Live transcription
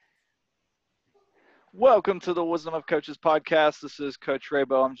Welcome to the Wisdom of Coaches podcast. This is Coach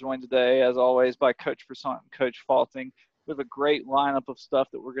Raybo. I'm joined today, as always, by Coach Persant and Coach Faulting. We have a great lineup of stuff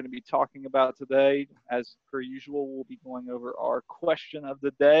that we're going to be talking about today. As per usual, we'll be going over our question of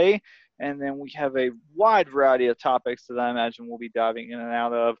the day, and then we have a wide variety of topics that I imagine we'll be diving in and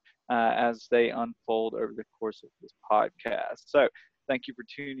out of as they unfold over the course of this podcast. So thank you for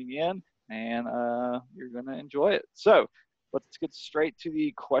tuning in, and you're going to enjoy it. So let's get straight to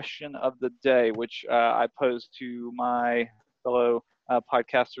the question of the day, which I posed to my fellow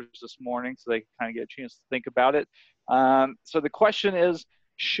podcasters this morning so they can kind of get a chance to think about it. So the question is,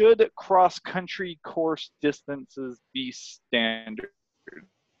 should cross-country course distances be standard?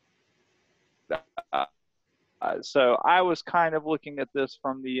 So I was kind of looking at this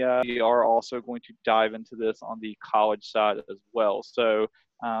from the we are also going to dive into this on the college side as well. So,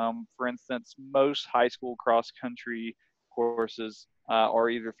 for instance, most high school cross-country courses are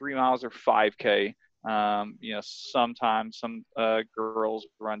either 3 miles or 5K. Sometimes some girls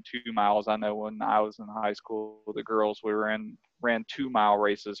run 2 miles. I know when I was in high school, the girls ran 2 mile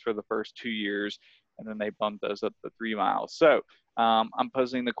races for the first 2 years, and then they bumped those up to 3 miles. So I'm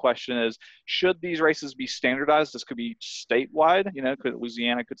posing the question is, should these races be standardized? This could be statewide.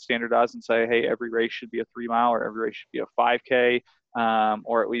 Louisiana could standardize and say, hey, every race should be a 3 mile or every race should be a 5K.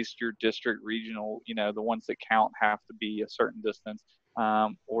 Or at least your district regional, the ones that count have to be a certain distance,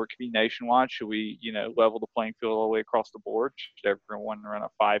 or it could be nationwide. Should we, level the playing field all the way across the board? Should everyone run a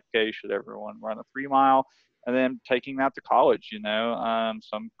 5K? Should everyone run a 3 mile? And then taking that to college,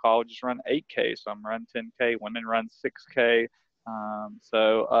 some colleges run 8K, some run 10K, women run 6K.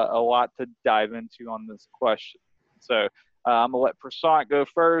 So a lot to dive into on this question. So I'm going to let Prasant go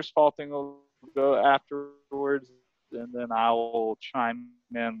first. Faulting will go afterwards, and then I will chime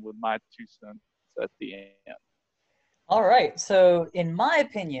in with my 2 cents at the end. All right. So, in my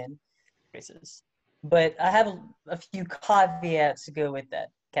opinion, races, but I have a few caveats to go with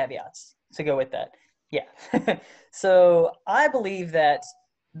that. Yeah. So, I believe that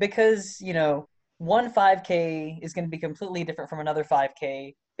because, one 5K is going to be completely different from another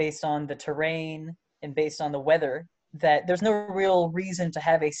 5K based on the terrain and based on the weather, that there's no real reason to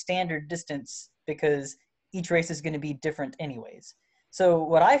have a standard distance because each race is going to be different anyways. So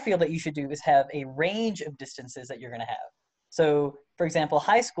what I feel that you should do is have a range of distances that you're going to have. So, for example,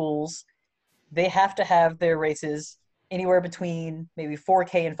 high schools, they have to have their races anywhere between maybe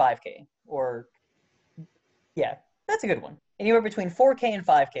 4K and 5K. Or, yeah, that's a good one. Anywhere between 4K and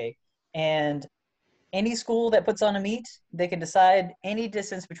 5K. And any school that puts on a meet, they can decide any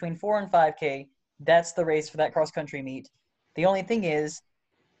distance between 4 and 5K. That's the race for that cross-country meet. The only thing is,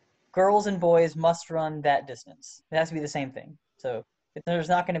 girls and boys must run that distance. It has to be the same thing. So there's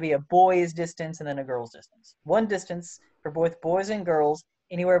not going to be a boys distance and then a girls distance. One distance for both boys and girls,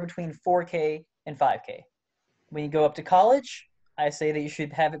 anywhere between 4K and 5K. When you go up to college, I say that you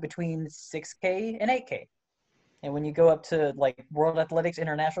should have it between 6K and 8K. And when you go up to like World Athletics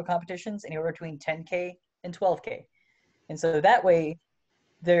international competitions, anywhere between 10K and 12K. And so that way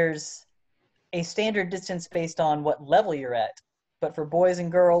there's a standard distance based on what level you're at. But for boys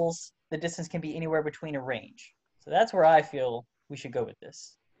and girls, the distance can be anywhere between a range. So that's where I feel we should go with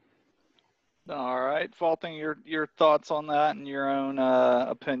this. All right, Faulting, your thoughts on that and your own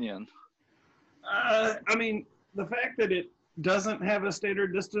opinion. The fact that it doesn't have a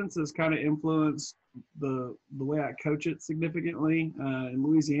standard distance has kind of influenced the way I coach it significantly. In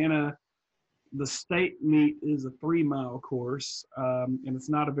Louisiana, the state meet is a 3-mile course, and it's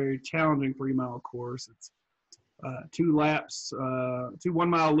not a very challenging 3-mile course. It's 2 laps, 2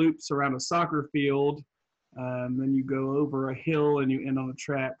 1-mile loops around a soccer field. Then you go over a hill and you end on a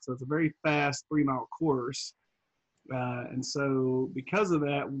track. So it's a very fast 3-mile course. And so because of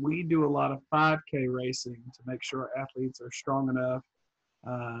that, we do a lot of 5K racing to make sure our athletes are strong enough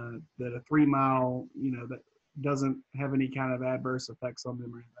that a 3-mile, that doesn't have any kind of adverse effects on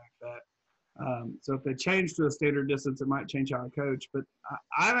them or anything like that. So if they change to a standard distance, it might change how I coach. But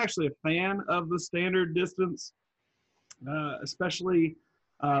I'm actually a fan of the standard distance, especially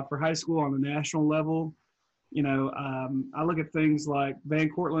for high school on the national level. I look at things like Van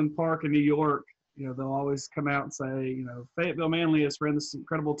Cortlandt Park in New York. They'll always come out and say, Fayetteville Manlius ran this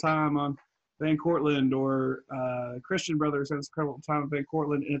incredible time on Van Cortlandt, or Christian Brothers ran this incredible time on Van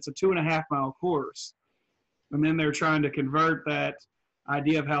Cortlandt, and it's a 2.5-mile course. And then they're trying to convert that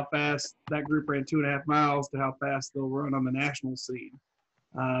idea of how fast that group ran 2.5 miles to how fast they'll run on the national scene.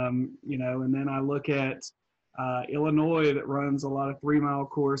 And then I look at Illinois that runs a lot of 3-mile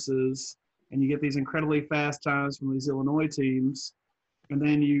courses, and you get these incredibly fast times from these Illinois teams. And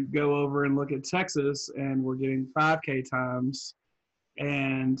then you go over and look at Texas, and we're getting 5K times.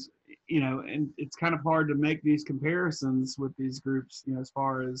 And and it's kind of hard to make these comparisons with these groups, as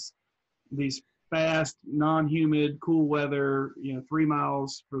far as these fast, non-humid, cool weather, 3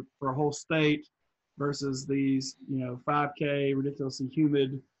 miles for a whole state versus these, 5K ridiculously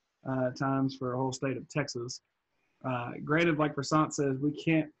humid times for a whole state of Texas. Granted, like Prasant says, we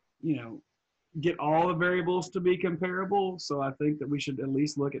can't, get all the variables to be comparable. So I think that we should at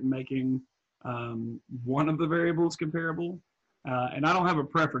least look at making one of the variables comparable. And I don't have a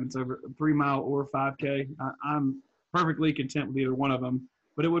preference over 3 mile or 5K. I'm perfectly content with either one of them.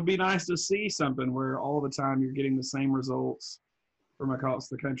 But it would be nice to see something where all the time you're getting the same results from across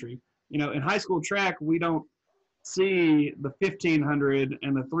the country. In high school track, we don't see the 1,500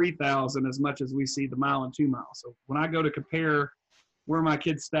 and the 3,000 as much as we see the mile and 2 miles. So when I go to compare where my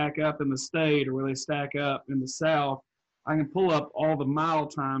kids stack up in the state or where they stack up in the South, I can pull up all the mile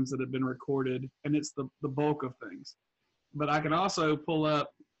times that have been recorded, and it's the bulk of things. But I can also pull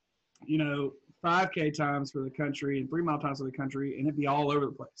up, 5K times for the country and 3 mile times for the country, and it'd be all over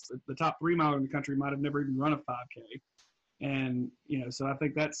the place. The top 3 mile in the country might have never even run a 5K. And, so I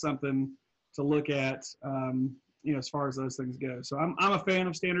think that's something to look at, as far as those things go. So I'm a fan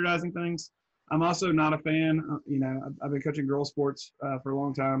of standardizing things. I'm also not a fan, I've been coaching girls sports for a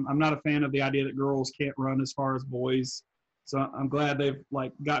long time. I'm not a fan of the idea that girls can't run as far as boys. So I'm glad they've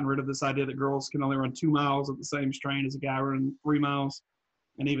gotten rid of this idea that girls can only run 2 miles at the same strain as a guy running 3 miles,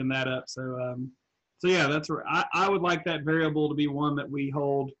 and even that up. So yeah, that's where I would like that variable to be one that we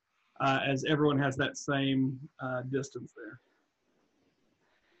hold as everyone has that same distance there.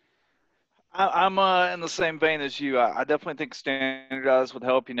 I'm in the same vein as you. I definitely think standardized would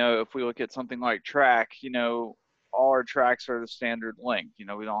help. If we look at something like track, all our tracks are the standard length.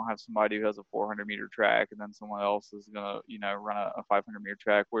 We don't have somebody who has a 400-meter track and then someone else is going to, run a 500-meter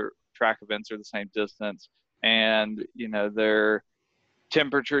track, where track events are the same distance. And, their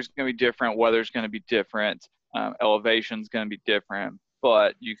temperature is going to be different, weather's going to be different, elevation's going to be different.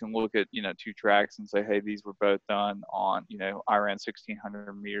 But you can look at, 2 tracks and say, hey, these were both done on, I ran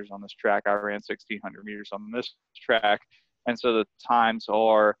 1,600 meters on this track. I ran 1,600 meters on this track. And so the times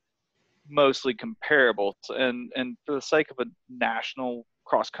are mostly comparable. And for the sake of a national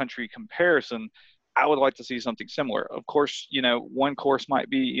cross-country comparison, I would like to see something similar. Of course, one course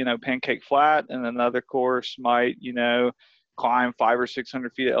might be, pancake flat, and another course might, climb 500 or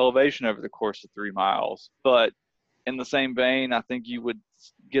 600 feet of elevation over the course of 3 miles. But in the same vein, I think you would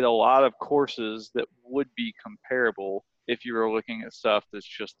get a lot of courses that would be comparable if you were looking at stuff that's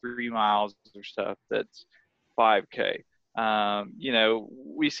just 3 miles or stuff that's 5K.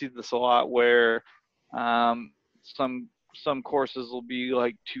 We see this a lot where some courses will be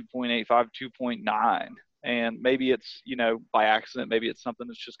like 2.85, 2.9. And maybe it's, by accident, maybe it's something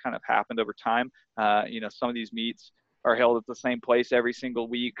that's just kind of happened over time. Some of these meets are held at the same place every single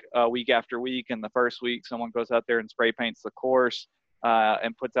week, week after week. And the first week, someone goes out there and spray paints the course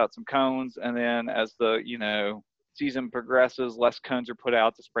and puts out some cones. And then as the, season progresses, less cones are put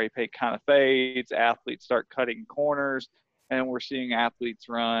out, the spray paint kind of fades, athletes start cutting corners, and we're seeing athletes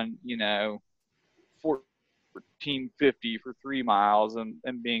run, 14:50 for 3 miles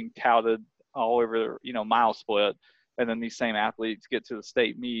and being touted all over, mile split. And then these same athletes get to the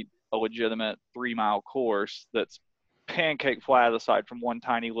state meet, a legitimate 3 mile course that's pancake flat aside from one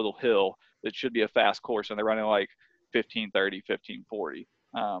tiny little hill that should be a fast course, and they're running like 15:30, 15:40.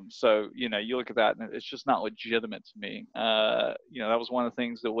 So, you look at that and it's just not legitimate to me. That was one of the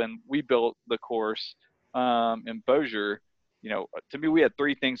things that when we built the course in Bossier, to me, we had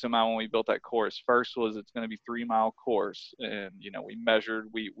 3 things in mind when we built that course. First was it's going to be 3 mile course. And, we measured,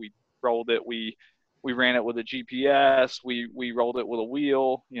 we rolled it, we ran it with a GPS, we rolled it with a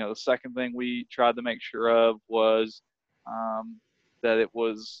wheel. The second thing we tried to make sure of was that it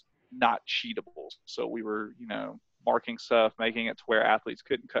was not cheatable. So we were, marking stuff, making it to where athletes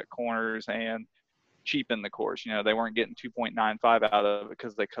couldn't cut corners and cheapen the course. They weren't getting 2.95 out of it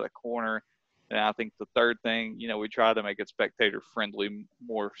because they cut a corner. And I think the third thing, we tried to make it spectator friendly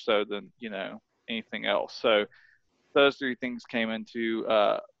more so than, anything else. So those 3 things came into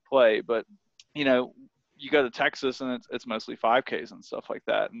play. But, you go to Texas and it's mostly 5Ks and stuff like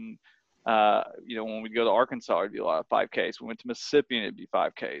that. And, when we go to Arkansas, it'd be a lot of 5Ks. We went to Mississippi and it'd be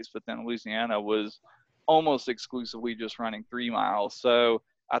 5Ks. But then Louisiana was almost exclusively just running 3 miles. So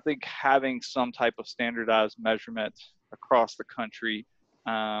I think having some type of standardized measurement across the country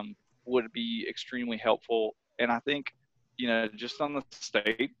would be extremely helpful. And I think, just on the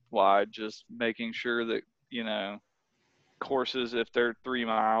statewide, just making sure that, courses, if they're 3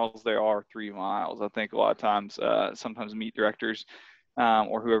 miles, they are 3 miles. I think a lot of times, sometimes meet directors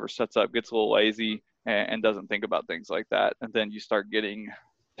or whoever sets up gets a little lazy and doesn't think about things like that. And then you start getting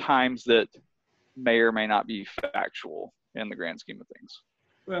times that may or may not be factual in the grand scheme of things.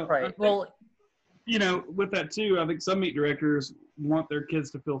 Well, Right. Well, you know, with that too, I think some meet directors want their kids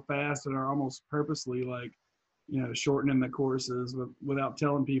to feel fast and are almost purposely like, you know, shortening the courses without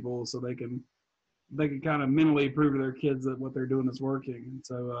telling people so they can kind of mentally prove to their kids that what they're doing is working. And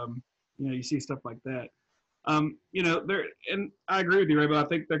so, you know, you see stuff like that. You know, and I agree with you, Ray, but I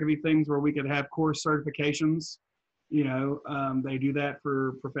think there could be things where we could have course certifications. You know, they do that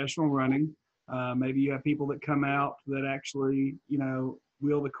for professional running. Maybe you have people that come out that actually, you know,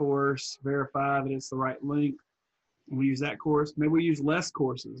 wheel the course, verify that it's the right length. We use that course. Maybe we use less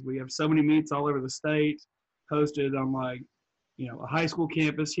courses. We have so many meets all over the state hosted on, like, you know, a high school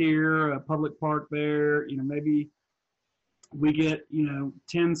campus here, a public park there. You know, maybe we get, you know,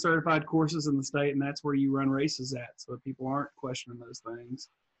 10 certified courses in the state, and that's where you run races at, so that people aren't questioning those things.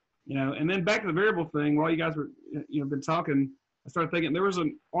 You know, and then back to the variable thing, while you guys were, you know, been talking, I started thinking there was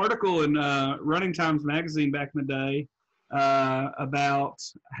an article in Running Times magazine back in the day about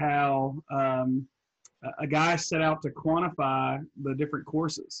how a guy set out to quantify the different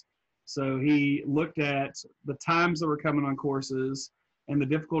courses. So he looked at the times that were coming on courses and the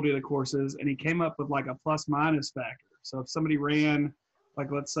difficulty of the courses, and he came up with like a plus minus factor. So if somebody ran,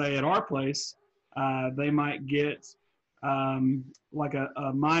 like let's say at our place, they might get like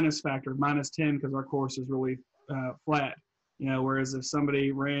a minus factor, -10, because our course is really flat. You know, whereas if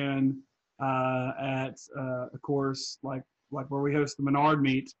somebody ran at a course like where we host the Menard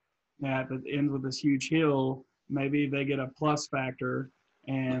meet that ends with this huge hill, maybe they get a plus factor,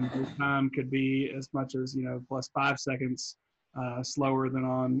 and the time could be as much as, you know, +5 seconds slower than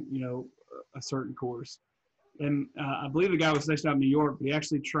on, you know, a certain course. And I believe the guy was stationed out in New York, but he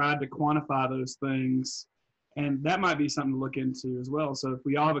actually tried to quantify those things. And that might be something to look into as well. So if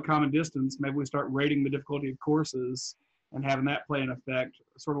we all have a common distance, maybe we start rating the difficulty of courses and having that play an effect,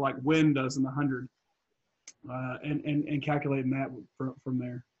 sort of like wind does in the 100, and calculating that from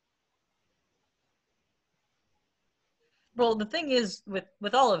there. well, the thing is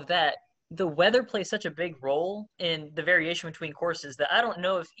with all of that, the weather plays such a big role in the variation between courses that I don't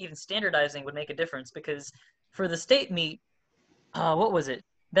know if even standardizing would make a difference, because for the state meet, what was it?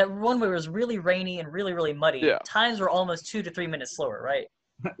 That one where it was really rainy and really, really muddy. Yeah. Times were almost 2 to 3 minutes slower, right?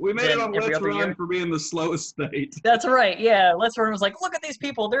 We made it Than on every Let's other Run year? for being the slowest state. That's right. Yeah. Let's Run was like, look at these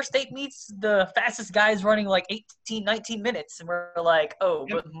people. Their state meets the fastest guys running like 18, 19 minutes. And we're like, oh,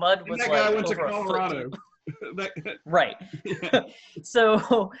 but mud was that like guy went to over a foot Colorado. deep. That, Right. yeah.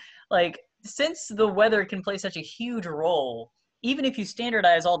 So, like, since the weather can play such a huge role, even if you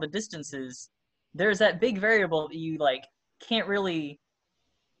standardize all the distances, there's that big variable that you, like, can't really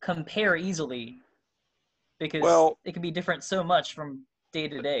compare easily, because Well, it can be different so much from day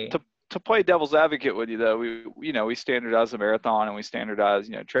to day. to play devil's advocate with you, though, we standardize the marathon and we standardize,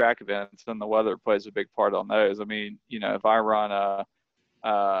 you know, track events, and the weather plays a big part on those. I mean, you know, if I run a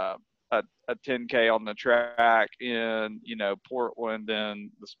 10K on the track in, you know, Portland in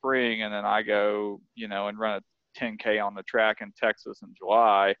the spring, and then I go, you know, and run a 10K on the track in Texas in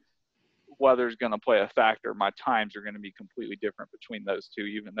July, weather's going to play a factor. My times are going to be completely different between those two,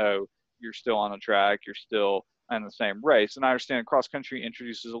 even though you're still on a track, you're still in the same race. And I understand cross country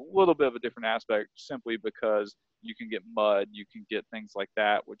introduces a little bit of a different aspect, simply because you can get mud, you can get things like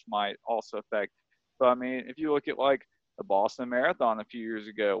that, which might also affect. But I mean, if you look at like the Boston Marathon a few years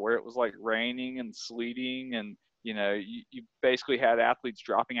ago, where it was like raining and sleeting, and you know, you basically had athletes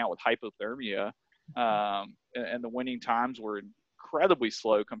dropping out with hypothermia, and the winning times were incredibly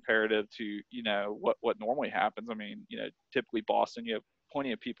slow comparative to, you know, what normally happens. I mean, you know, typically Boston, you have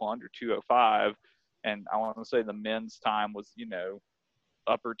plenty of people under 205, and I want to say the men's time was, you know,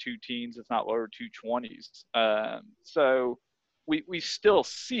 upper two teens, if not lower 220s. So we still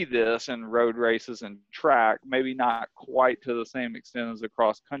see this in road races and track, maybe not quite to the same extent as a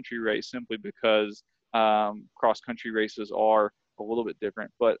cross country race, simply because cross country races are a little bit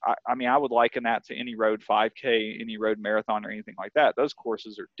different. But I mean, I would liken that to any road 5K, any road marathon, or anything like that. Those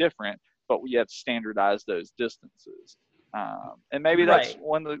courses are different, but we have standardized those distances. And maybe that's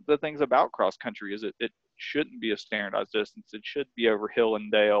one of the things about cross country, is it shouldn't be a standardized distance. It should be over hill and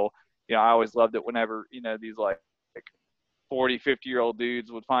dale. You know, I always loved it whenever, you know, these like 40, 50-year-old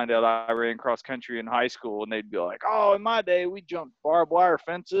dudes would find out I ran cross country in high school, and they'd be like, oh, in my day, we jumped barbed wire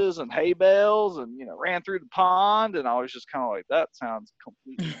fences and hay bales and, you know, ran through the pond. And I was just kind of like, that sounds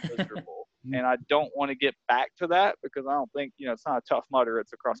completely miserable. And I don't want to get back to that, because I don't think, you know, it's not a Tough Mudder,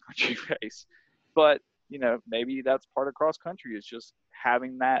 it's a cross country race. But, you know, maybe that's part of cross country, is just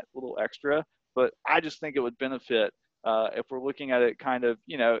having that little extra. But I just think it would benefit if we're looking at it kind of,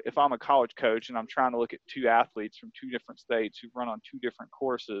 if I'm a college coach and I'm trying to look at two athletes from two different states who run on two different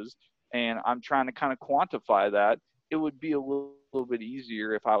courses, and I'm trying to kind of quantify that, it would be a little bit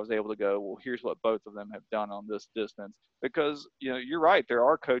easier if I was able to go, well, here's what both of them have done on this distance. Because, you're right. There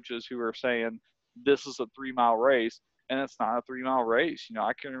are coaches who are saying this is a 3-mile race, and it's not a 3-mile race.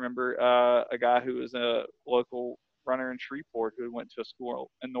 I can remember a guy who was a local runner in Shreveport who went to a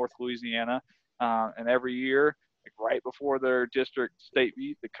school in North Louisiana, and every year, like right before their district state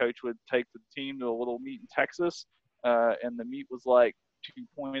meet, the coach would take the team to a little meet in Texas, and the meet was like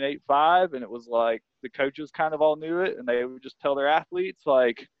 2.85, and it was like the coaches kind of all knew it, and they would just tell their athletes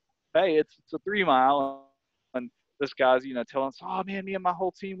like, hey, it's a 3-mile. And this guy's telling us, oh man, me and my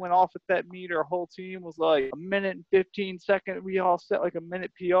whole team went off at that meet. Our whole team was like a minute and 15 seconds. We all set like a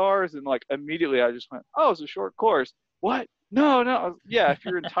minute PRs, and like immediately I just went, oh, it's a short course. What? No. Yeah, if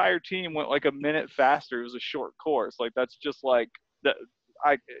your entire team went like a minute faster, it was a short course. Like that's just like that.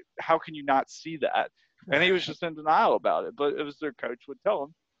 How can you not see that? And he was just in denial about it. But it was their coach would tell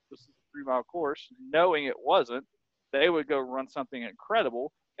him this is a 3-mile course, knowing it wasn't. They would go run something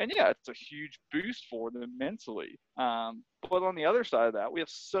incredible. And yeah, it's a huge boost for them mentally. But on the other side of that, we have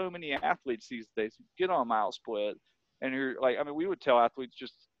so many athletes these days who get on mile split, and you're like, we would tell athletes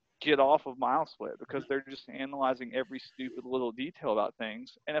just get off of mile split because they're just analyzing every stupid little detail about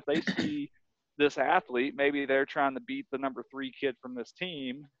things. And if they see this athlete, maybe they're trying to beat the number 3 kid from this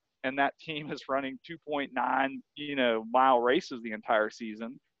team, and that team is running 2.9, mile races the entire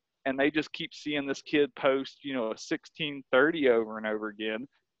season, and they just keep seeing this kid post, a 16:30 over and over again,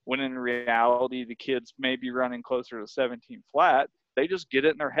 when in reality the kid's maybe running closer to 17 flat. They just get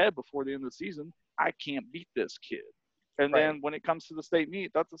it in their head before the end of the season, I can't beat this kid. And then when it comes to the state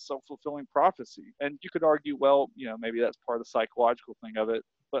meet, that's a self-fulfilling prophecy. And you could argue, well, maybe that's part of the psychological thing of it,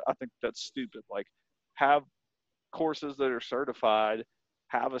 but I think that's stupid. Like, have courses that are certified,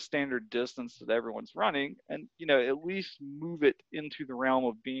 have a standard distance that everyone's running, and, at least move it into the realm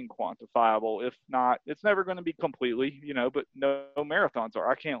of being quantifiable. If not, it's never going to be completely, but no marathons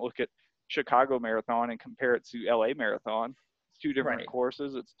are. I can't look at Chicago Marathon and compare it to LA Marathon. It's two different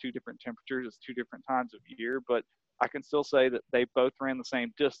courses. It's two different temperatures. It's two different times of year, but I can still say that they both ran the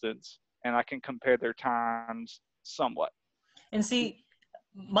same distance, and I can compare their times somewhat. And see,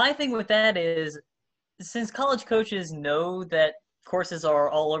 my thing with that is, since college coaches know that courses are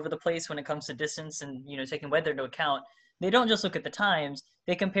all over the place when it comes to distance and, taking weather into account, they don't just look at the times,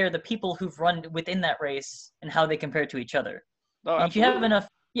 they compare the people who've run within that race and how they compare to each other. Oh, and if you have enough,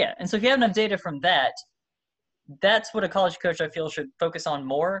 and so if you have enough data from that, that's what a college coach, I feel, should focus on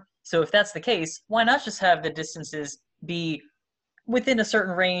more. So if that's the case, why not just have the distances be within a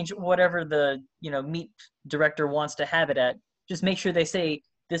certain range, whatever the, meet director wants to have it at. Just make sure they say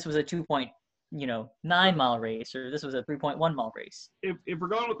this was a 2.9-mile race, or this was a 3.1-mile race. If we're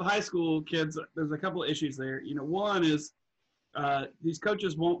going with the high school kids, there's a couple of issues there. One is these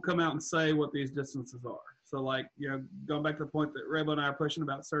coaches won't come out and say what these distances are. So, like, going back to the point that Rebo and I are pushing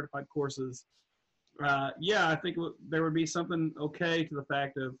about certified courses, I think there would be something okay to the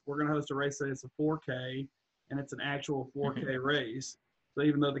fact of we're going to host a race that it's a 4K and it's an actual 4K race. So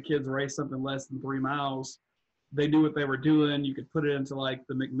even though the kids race something less than 3 miles, they do what they were doing. You could put it into like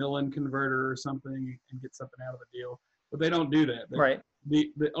the McMillan converter or something and get something out of the deal. But they don't do that.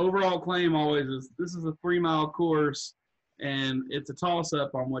 The overall claim always is this is a 3-mile course and it's a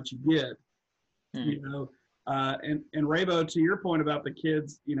toss-up on what you get. And Rebo, to your point about the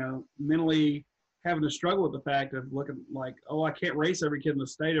kids, mentally having to struggle with the fact of looking like, oh, I can't race every kid in the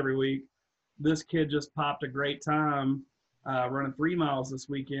state every week. This kid just popped a great time running 3 miles this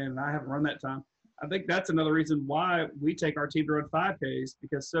weekend, and I haven't run that time. I think that's another reason why we take our team to run 5Ks,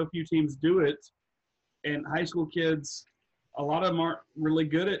 because so few teams do it. And high school kids, a lot of them aren't really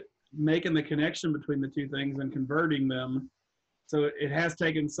good at making the connection between the two things and converting them. So it has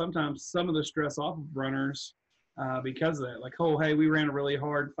taken sometimes some of the stress off of runners because of that. Like, oh, hey, we ran a really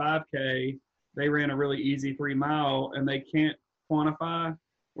hard 5K. They ran a really easy 3 mile, and they can't quantify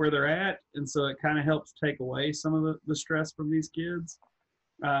where they're at. And so it kind of helps take away some of the stress from these kids.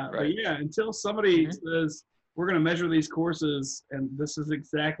 But yeah, until somebody says, we're going to measure these courses and this is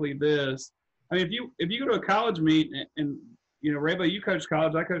exactly this. I mean, if you go to a college meet and Rebo, you coached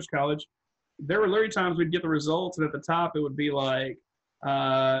college, I coached college. There were literally times we'd get the results, and at the top it would be like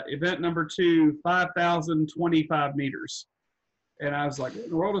event number 2, 5,025 meters. And I was like, what in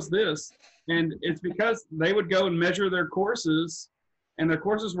the world is this? And it's because they would go and measure their courses, and their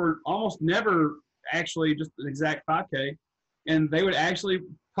courses were almost never actually just an exact 5K. And they would actually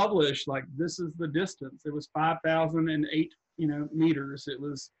publish, like, this is the distance. It was 5,008, meters. It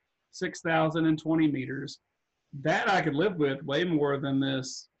was 6,020 meters. that I could live with way more than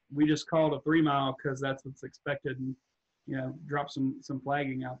this. We just called a 3 mile because that's what's expected, and drop some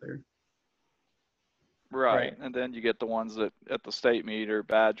flagging out there. Right. And then you get the ones that at the state meet are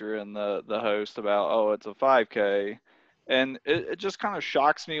badgering the host about, oh, it's a 5K. And it just kind of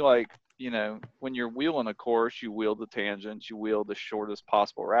shocks me, like, when you're wheeling a course, you wheel the tangents, you wheel the shortest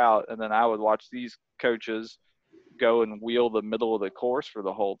possible route. And then I would watch these coaches go and wheel the middle of the course for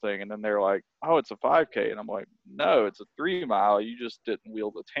the whole thing. And then they're like, oh, it's a 5K. And I'm like, no, it's a 3 mile. You just didn't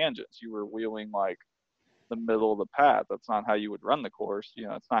wheel the tangents. You were wheeling like the middle of the path. That's not how you would run the course.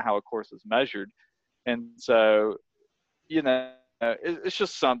 It's not how a course is measured. And so, it's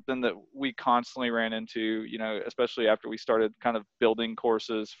just something that we constantly ran into, especially after we started kind of building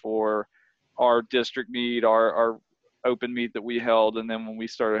courses for our district meet, our open meet that we held. And then when we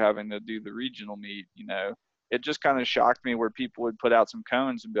started having to do the regional meet, it just kind of shocked me where people would put out some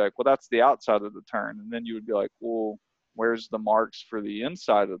cones and be like, well, that's the outside of the turn. And then you would be like, well, where's the marks for the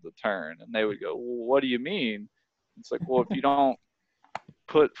inside of the turn? And they would go, well, what do you mean? It's like, well, if you don't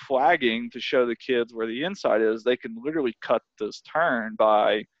put flagging to show the kids where the inside is, they can literally cut this turn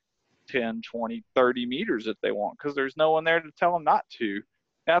by 10, 20, 30 meters if they want, because there's no one there to tell them not to.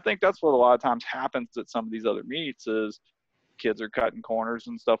 And I think that's what a lot of times happens at some of these other meets is kids are cutting corners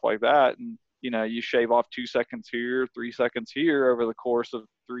and stuff like that. And, you shave off 2 seconds here, 3 seconds here over the course of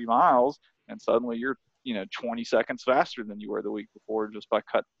 3 miles, and suddenly you're, 20 seconds faster than you were the week before just by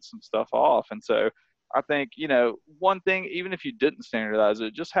cutting some stuff off. And so I think, one thing, even if you didn't standardize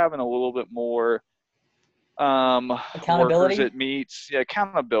it, just having a little bit more accountability. Workers at meets. Yeah,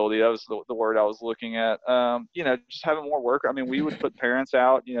 accountability. That was the word I was looking at. Just having more work. I mean, we would put parents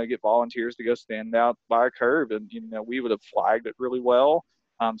out, get volunteers to go stand out by a curb, and, we would have flagged it really well.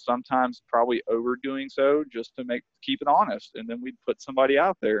 Sometimes probably overdoing so just to keep it honest. And then we'd put somebody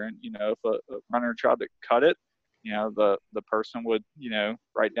out there, and, if a runner tried to cut it, the person would,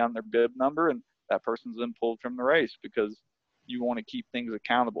 write down their bib number, and that person's then pulled from the race because you want to keep things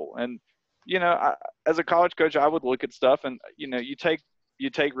accountable. And, as a college coach, I would look at stuff and, you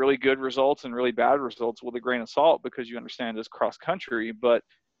take really good results and really bad results with a grain of salt because you understand it's cross country. But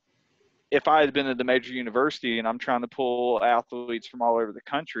if I had been at a major university and I'm trying to pull athletes from all over the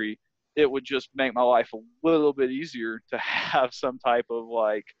country, it would just make my life a little bit easier to have some type of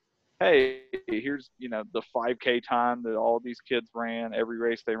like, hey, here's, the 5K time that all these kids ran. Every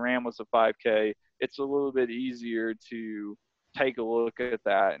race they ran was a 5K. It's a little bit easier to take a look at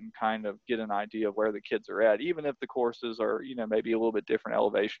that and kind of get an idea of where the kids are at, even if the courses are, maybe a little bit different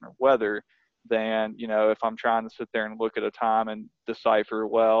elevation or weather than, if I'm trying to sit there and look at a time and decipher,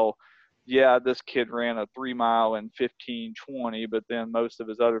 well, yeah, this kid ran a 3 mile in 15:20, but then most of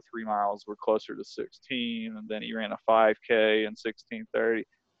his other 3 miles were closer to 16, and then he ran a 5K in 16:30.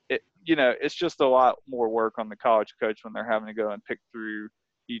 It's just a lot more work on the college coach when they're having to go and pick through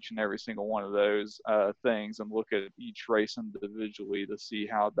each and every single one of those things and look at each race individually to see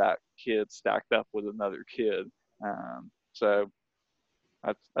how that kid stacked up with another kid. So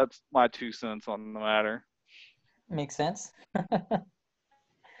that's my 2 cents on the matter. Makes sense.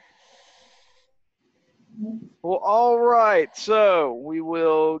 Well, all right. So we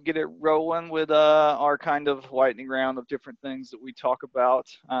will get it rolling with our kind of lightning round of different things that we talk about.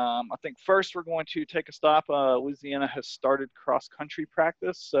 I think first we're going to take a stop. Louisiana has started cross-country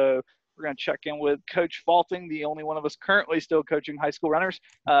practice. So we're going to check in with Coach Faulting, the only one of us currently still coaching high school runners,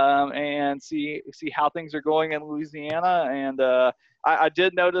 and see how things are going in Louisiana. And I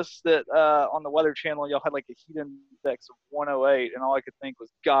did notice that on the Weather Channel, y'all had like a heat index of 108, and all I could think was,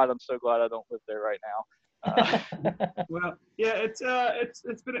 God, I'm so glad I don't live there right now. Well, yeah, it's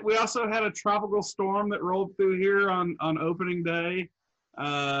been. We also had a tropical storm that rolled through here on opening day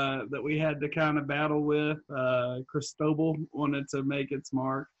that we had to kind of battle with. Cristobal wanted to make its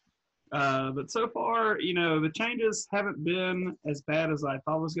mark, but so far, the changes haven't been as bad as I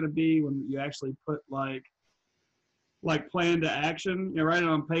thought it was going to be when you actually put like plan to action. Writing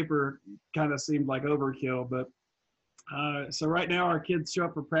on paper kind of seemed like overkill, but. So right now our kids show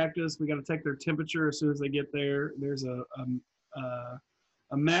up for practice. We got to take their temperature as soon as they get there. There's a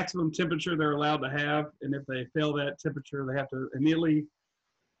maximum temperature they're allowed to have, and if they fail that temperature, they have to immediately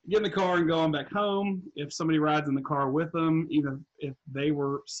get in the car and go on back home. If somebody rides in the car with them, even if they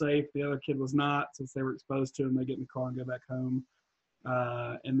were safe, the other kid was not, since they were exposed to them, they get in the car and go back home.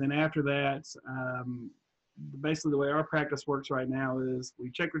 And then after that, basically the way our practice works right now is we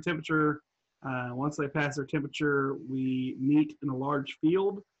check their temperature. Once they pass their temperature, we meet in a large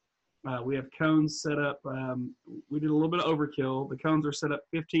field. We have cones set up. We did a little bit of overkill. The cones are set up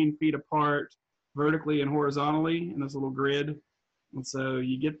 15 feet apart vertically and horizontally in this little grid. And so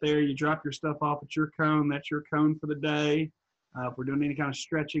you get there, you drop your stuff off at your cone. That's your cone for the day. If we're doing any kind of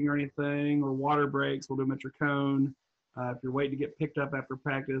stretching or anything or water breaks, we'll do them at your cone. If you're waiting to get picked up after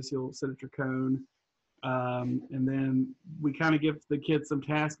practice, you'll sit at your cone. And then we kind of give the kids some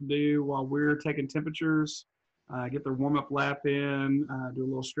tasks to do while we're taking temperatures, get their warm-up lap in, do a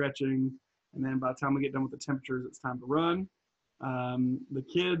little stretching. And then by the time we get done with the temperatures, it's time to run. The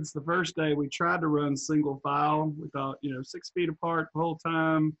kids, the first day, we tried to run single file. We thought, 6 feet apart the whole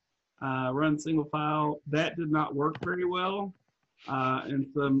time, run single file. That did not work very well. And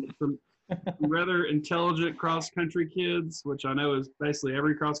some rather intelligent cross-country kids, which I know is basically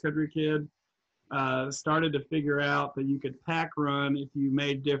every cross-country kid, started to figure out that you could pack run if you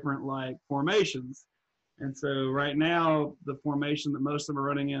made different formations. And so right now, the formation that most of them are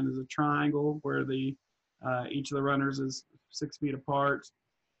running in is a triangle where each of the runners is 6 feet apart.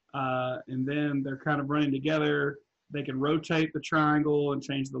 And then they're kind of running together. They can rotate the triangle and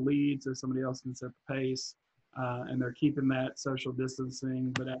change the lead so somebody else can set the pace. And they're keeping that social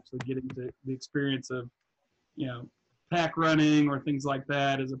distancing, but actually getting to the experience of, pack running or things like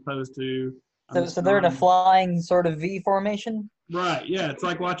that, as opposed to. So they're in a flying sort of V formation? Right, yeah. It's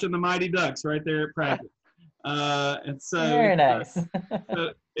like watching the Mighty Ducks right there at practice. And so very nice.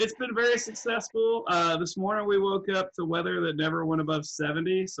 So it's been very successful. This morning we woke up to weather that never went above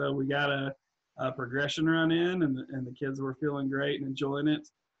 70, so we got a progression run in, and the kids were feeling great and enjoying it.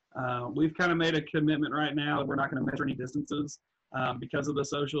 We've kind of made a commitment right now that we're not going to measure any distances because of the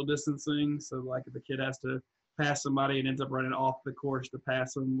social distancing. So if the kid has to pass somebody and ends up running off the course to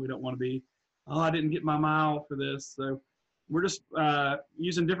pass them, we don't want to be, I didn't get my mile for this. So we're just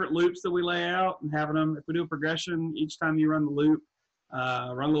using different loops that we lay out and having them, if we do a progression, each time you run the loop,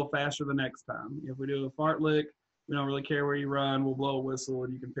 run a little faster the next time. If we do a fartlek, we don't really care where you run. We'll blow a whistle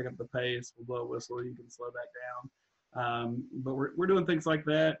and you can pick up the pace. We'll blow a whistle and you can slow back down. But we're doing things like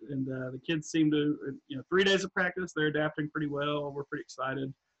that. And the kids seem to, 3 days of practice, they're adapting pretty well. We're pretty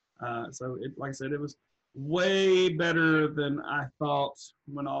excited. So like I said, it was way better than I thought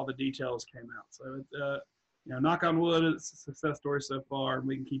when all the details came out. So knock on wood, it's a success story so far, and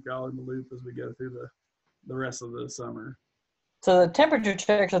we can keep y'all in the loop as we go through the rest of the summer. So the temperature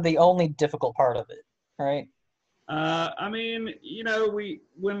checks are the only difficult part of it, right?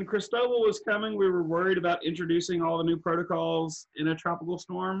 When Cristobal was coming, we were worried about introducing all the new protocols in a tropical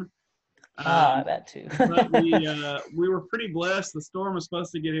storm. That too. But we were pretty blessed. The storm was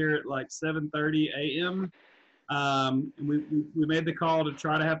supposed to get here at 7:30 a.m. And we made the call to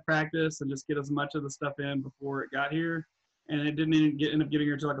try to have practice and just get as much of the stuff in before it got here, and it didn't even end up getting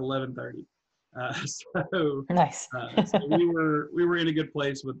here until 11:30. So nice. So we were in a good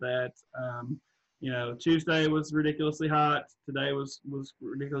place with that. Tuesday was ridiculously hot. Today was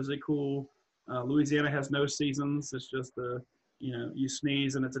ridiculously cool. Louisiana has no seasons. It's just you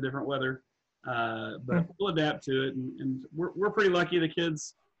sneeze and it's a different weather. But we'll adapt to it, and we're pretty lucky. The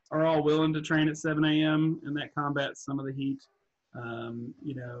kids are all willing to train at 7 a.m. and that combats some of the heat.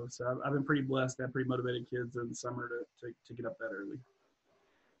 So I've been pretty blessed to have pretty motivated kids in the summer to get up that early.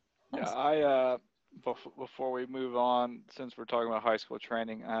 Yeah, before we move on, since we're talking about high school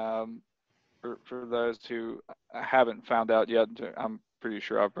training, for those who haven't found out yet, I'm pretty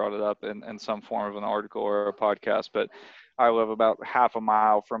sure I've brought it up in some form of an article or a podcast, but I live about half a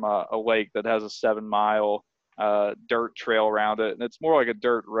mile from a lake that has a 7-mile dirt trail around it, and it's more like a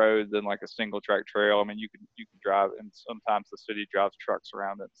dirt road than like a single track trail. I mean, you can drive, and sometimes the city drives trucks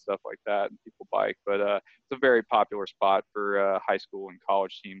around it and stuff like that, and people bike. But it's a very popular spot for high school and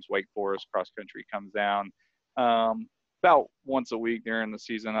college teams. Wake Forest cross country comes down about once a week during the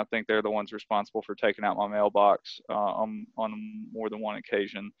season. I think they're the ones responsible for taking out my mailbox on more than one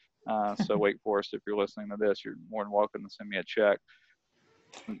occasion. So Wake Forest, if you're listening to this, you're more than welcome to send me a check.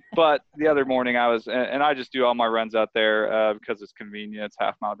 But the other morning I just do all my runs out there because it's convenient. It's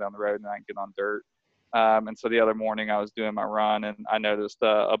half mile down the road and I can get on dirt. And so the other morning I was doing my run and I noticed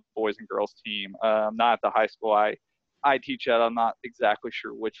a boys and girls team, not at the high school I teach at. I'm not exactly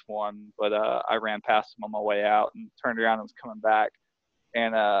sure which one, but I ran past them on my way out and turned around and was coming back.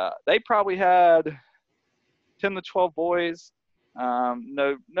 And they probably had 10 to 12 boys.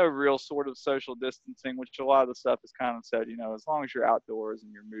 No real sort of social distancing, which a lot of the stuff is kind of said, as long as you're outdoors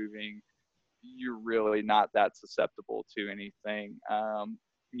and you're moving, you're really not that susceptible to anything.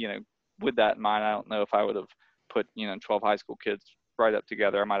 With that in mind, I don't know if I would have put, 12 high school kids right up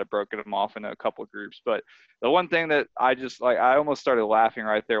together. I might have broken them off into a couple of groups. But the one thing that I just I almost started laughing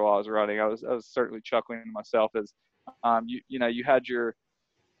right there while I was running. I was certainly chuckling to myself as, you had your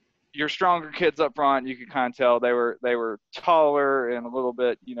stronger kids up front. You could kind of tell they were taller and a little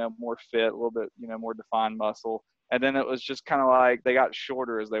bit, more fit, a little bit, more defined muscle. And then it was just kind of like they got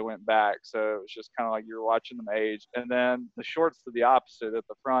shorter as they went back. So it was just kind of like you were watching them age. And then the shorts to the opposite. At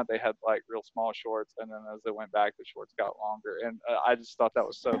the front, they had like real small shorts. And then as they went back, the shorts got longer. And I just thought that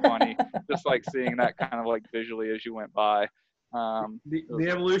was so funny, just like seeing that kind of like visually as you went by. The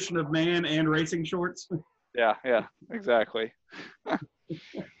evolution of man and racing shorts. Yeah, exactly.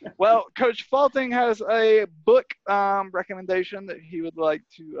 Well, Coach Faulting has a book recommendation that he would like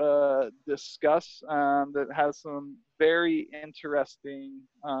to discuss that has some very interesting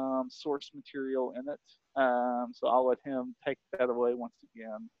source material in it. So I'll let him take that away once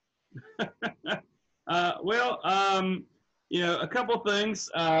again. A couple of things.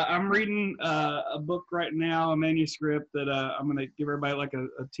 I'm reading a book right now, a manuscript that I'm going to give everybody like a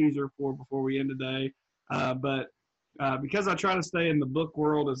teaser for before we end today. But because I try to stay in the book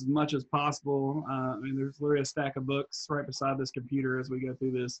world as much as possible, there's literally a stack of books right beside this computer as we go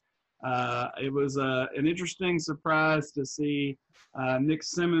through this. It was an interesting surprise to see Nick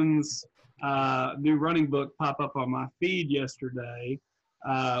Symmonds' new running book pop up on my feed yesterday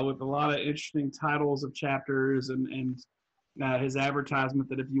with a lot of interesting titles of chapters and his advertisement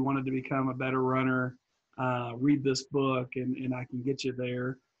that if you wanted to become a better runner, read this book and I can get you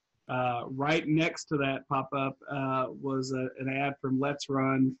there. Right next to that pop-up was an ad from Let's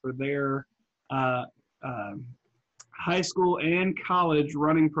Run for their high school and college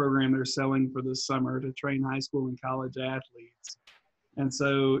running program they're selling for this summer to train high school and college athletes. And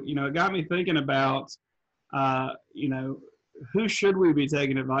so, it got me thinking about, who should we be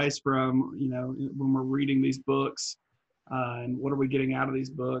taking advice from, when we're reading these books and what are we getting out of these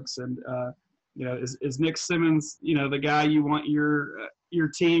books? And, is Nick Symmonds, the guy you want your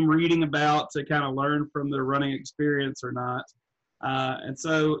team reading about to kind of learn from their running experience or not? And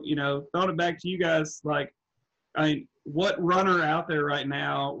so, throwing it back to you guys, what runner out there right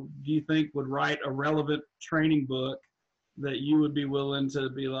now do you think would write a relevant training book that you would be willing to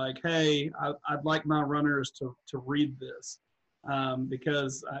be like, hey, I'd like my runners to read this?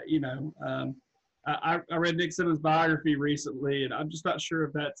 Because, I read Nick Symmonds' biography recently, and I'm just not sure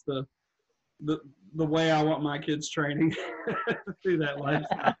if that's the way I want my kids training through that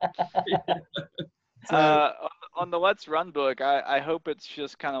lifestyle. On the Let's Run book, I hope it's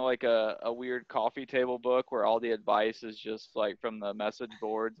just kind of like a weird coffee table book where all the advice is just like from the message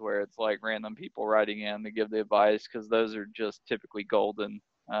boards where it's like random people writing in to give the advice, because those are just typically golden.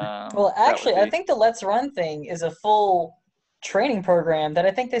 Well, actually, I think the Let's Run thing is a full training program that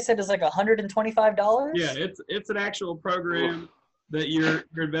I think they said is like $125. Yeah, it's an actual program that you're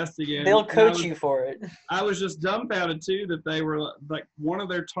investing in. They'll coach you for it. I was just dumbfounded too that they were like one of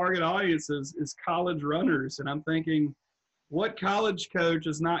their target audiences is college runners, and I'm thinking, what college coach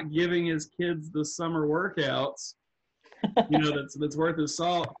is not giving his kids the summer workouts? That's worth his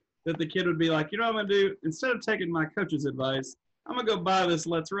salt. That the kid would be like, what I'm gonna do instead of taking my coach's advice, I'm gonna go buy this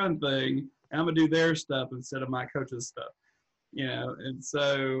Let's Run thing, and I'm gonna do their stuff instead of my coach's stuff. And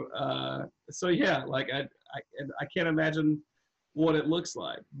so yeah, like I can't imagine what it looks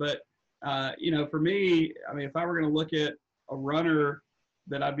like. But, for me, if I were going to look at a runner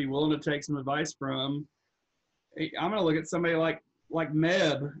that I'd be willing to take some advice from, I'm going to look at somebody like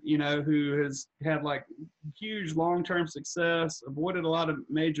Meb, who has had like huge long-term success, avoided a lot of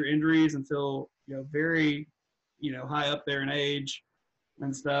major injuries until, very, high up there in age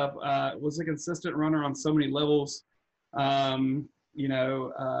and stuff, was a consistent runner on so many levels, had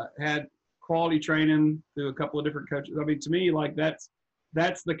quality training through a couple of different coaches. To me, like that's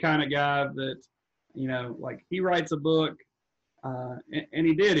the kind of guy that, like he writes a book, and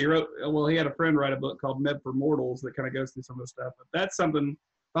he did. He had a friend write a book called Med for Mortals that kind of goes through some of the stuff. But that's something,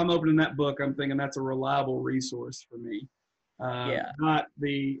 if I'm opening that book, I'm thinking that's a reliable resource for me. Not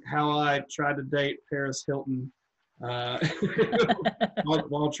the how I tried to date Paris Hilton while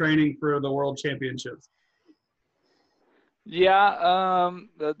training for the World Championships. Yeah,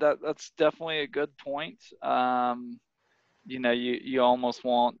 that's definitely a good point. You almost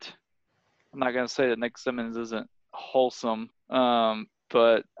want, I'm not going to say that Nick Symmonds isn't wholesome,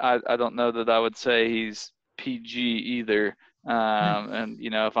 but I don't know that I would say he's PG either. And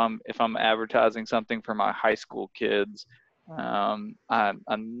if I'm advertising something for my high school kids, I'm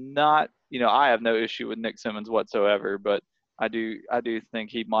not, I have no issue with Nick Symmonds whatsoever, but I do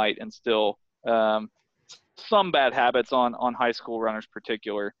think he might instill some bad habits on high school runners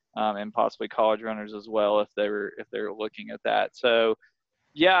particular, and possibly college runners as well if they're looking at that. So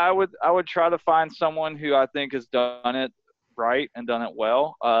yeah, I would try to find someone who I think has done it right and done it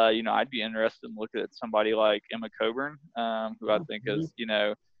well. I'd be interested in looking at somebody like Emma Coburn, who I think is,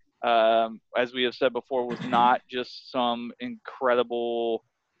 as we have said before, was not just some incredible,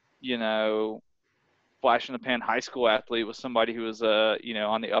 flash in the pan high school athlete was somebody who was, you know,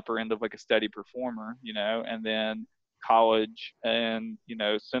 on the upper end of like a steady performer, you know, and then college, and, you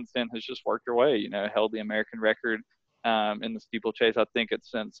know, since then has just worked her way, you know, held the American record in the steeplechase. I think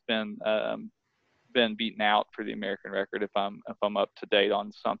it's since been beaten out for the American record, if I'm up to date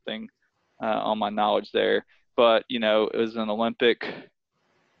on something on my knowledge there. But, you know, it was an Olympic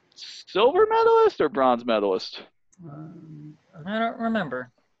silver medalist or bronze medalist. I don't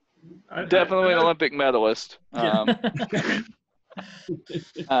remember. Definitely an Olympic medalist, and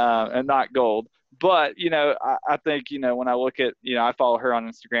not gold. But, you know, I think, you know, when I look at, you know, I follow her on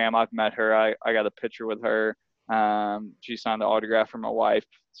Instagram. I've met her. I got a picture with her. She signed an autograph for my wife.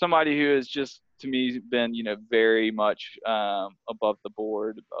 Somebody who has just, to me, been, you know, very much above the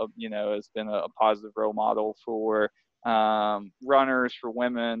board. You know, has been a positive role model for runners, for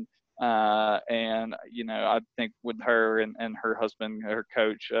women. And, you know, I think with her and her husband, her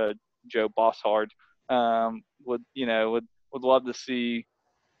coach, Joe Bosshard, would love to see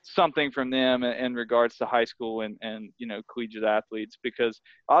something from them in regards to high school and, you know, collegiate athletes, because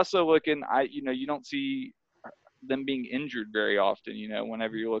also you know, you don't see them being injured very often. You know,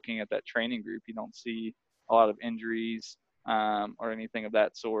 whenever you're looking at that training group, you don't see a lot of injuries or anything of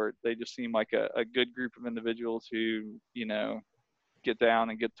that sort. They just seem like a good group of individuals who, you know, get down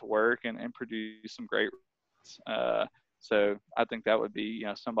and get to work and produce some great so I think that would be, you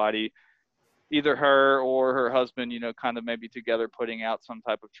know, somebody, either her or her husband, you know, kind of maybe together putting out some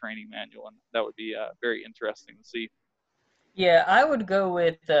type of training manual, and that would be very interesting to see. Yeah, I would go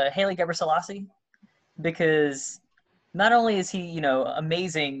with Haile Gebrselassie, because not only is he, you know,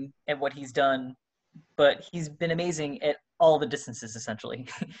 amazing at what he's done, but he's been amazing at all the distances, essentially.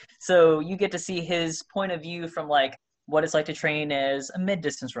 So you get to see his point of view from, like, what it's like to train as a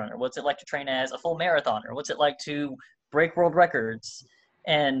mid-distance runner, what's it like to train as a full marathoner, what's it like to break world records.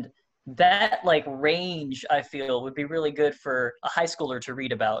 And that, like, range, I feel, would be really good for a high schooler to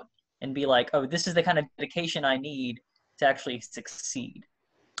read about and be like, oh, this is the kind of dedication I need to actually succeed.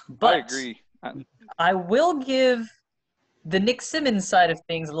 But I agree. I will give the Nick Simmons side of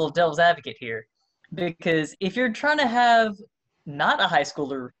things a little devil's advocate here, because if you're trying to have not a high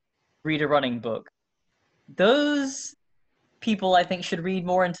schooler read a running book, those people, I think, should read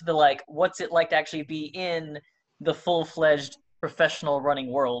more into the, like, what's it like to actually be in the full-fledged professional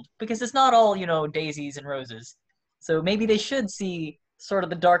running world, because it's not all, you know, daisies and roses. So maybe they should see sort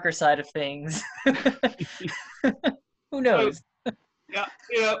of the darker side of things. Who knows? Yeah,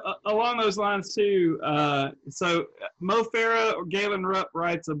 you know, along those lines too. So Mo Farah or Galen Rupp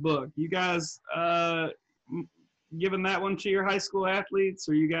writes a book. You guys giving that one to your high school athletes?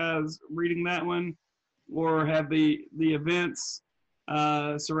 Are you guys reading that one, or have the events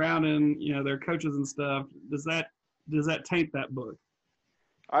surrounding, you know, their coaches and stuff? Does that taint that book?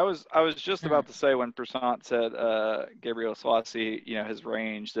 I was just about to say, when Prasant said Gabriel Selassie, you know, his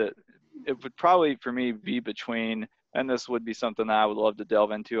range, that it would probably for me be between, and this would be something that I would love to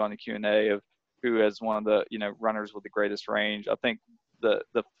delve into on the Q&A, of who has one of the, you know, runners with the greatest range. I think the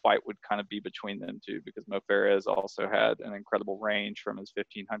fight would kind of be between them two, because Mo Farah has also had an incredible range from his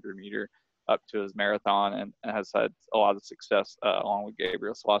 1500 meter up to his marathon, and has had a lot of success along with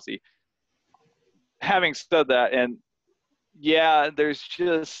Gabriel Selassie. Having said that, and yeah, there's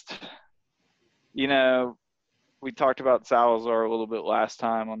just, you know, we talked about Salazar a little bit last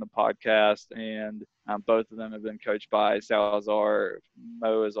time on the podcast, and both of them have been coached by Salazar.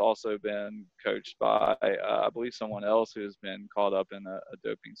 Mo has also been coached by, I believe, someone else who has been caught up in a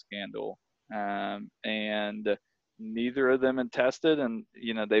doping scandal. And neither of them have tested, and,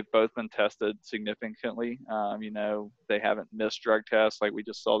 you know, they've both been tested significantly. You know, they haven't missed drug tests, like we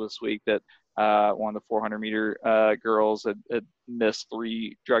just saw this week, that one of the 400 meter girls had missed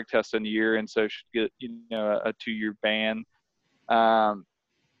 3 drug tests in a year, and so should get, you know, a 2-year ban.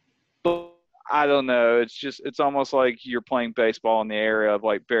 But I don't know. It's almost like you're playing baseball in the era of,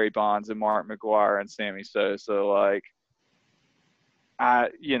 like, Barry Bonds and Mark McGwire and Sammy Sosa. Like,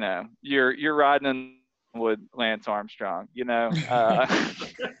 you know, you're riding in with Lance Armstrong, you know.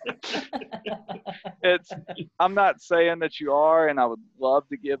 I'm not saying that you are, and I would love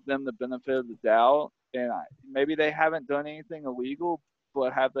to give them the benefit of the doubt. And maybe they haven't done anything illegal,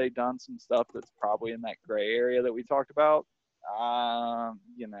 but have they done some stuff that's probably in that gray area that we talked about?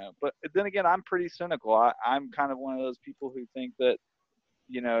 You know, but then again, I'm pretty cynical. I'm kind of one of those people who think that,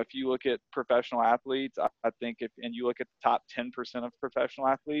 you know, if you look at professional athletes, I think and you look at the top 10% of professional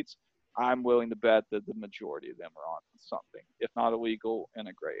athletes, I'm willing to bet that the majority of them are on something, if not illegal, in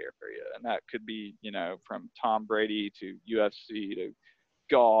a gray area. And that could be, you know, from Tom Brady to UFC to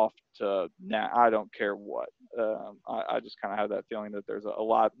golf to now, I don't care what. I just kind of have that feeling that there's a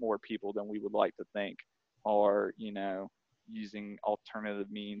lot more people than we would like to think are, using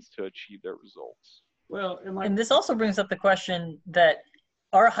alternative means to achieve their results. Well, and this also brings up the question that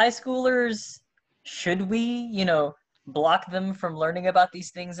our high schoolers, should we, block them from learning about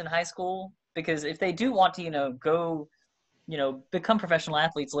these things in high school? Because if they do want to, go, become professional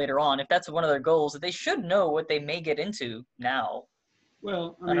athletes later on, if that's one of their goals, they should know what they may get into now.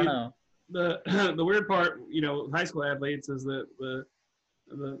 Well, I don't know. The weird part, high school athletes is that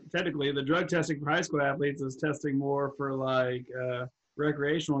technically the drug testing for high school athletes is testing more for like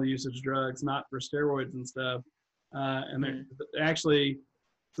recreational usage drugs, not for steroids and stuff. And there's actually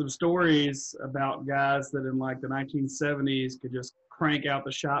some stories about guys that in like the 1970s could just crank out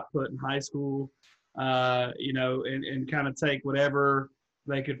the shot put in high school, and kind of take whatever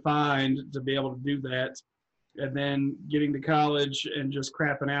they could find to be able to do that. And then getting to college and just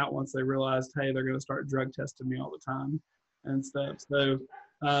crapping out once they realized, hey, they're going to start drug testing me all the time and stuff. So,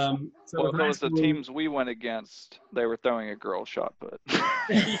 well, those the teams we went against, they were throwing a girl shot put.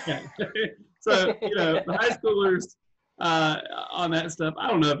 Yeah. So, the high schoolers on that stuff, I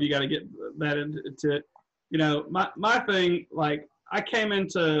don't know if you got to get that into it. My thing, like, I came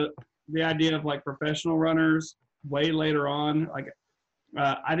into the idea of like professional runners way later on. Like,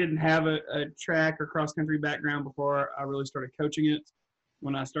 I didn't have a track or cross country background before I really started coaching it.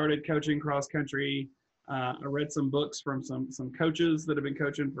 When I started coaching cross country, I read some books from some coaches that have been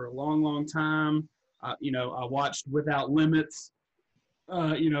coaching for a long, long time. I watched Without Limits,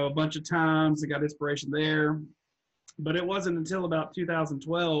 a bunch of times. I got inspiration there. But it wasn't until about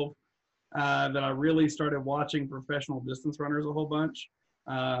 2012 that I really started watching professional distance runners a whole bunch.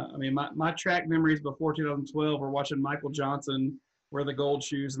 My track memories before 2012 were watching Michael Johnson wear the gold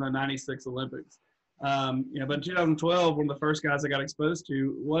shoes in the 96 Olympics. But in 2012, one of the first guys I got exposed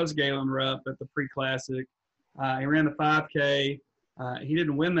to was Galen Rupp at the pre-classic. He ran the 5K. He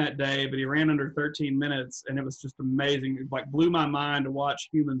didn't win that day, but he ran under 13 minutes, and it was just amazing. It like blew my mind to watch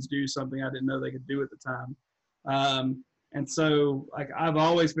humans do something I didn't know they could do at the time. And so, like, I've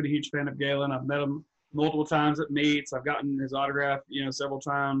always been a huge fan of Galen. I've met him multiple times at meets. I've gotten his autograph, several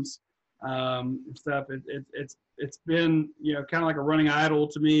times. And stuff. It's been, kind of like a running idol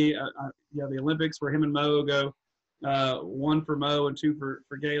to me. The Olympics where him and Mo go, one for Mo and two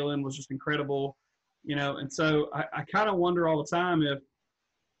for Galen was just incredible, And so I kind of wonder all the time if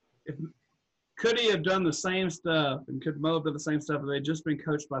could he have done the same stuff, and could Mo have done the same stuff if they'd just been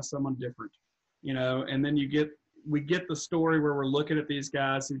coached by someone different, And then we get the story where we're looking at these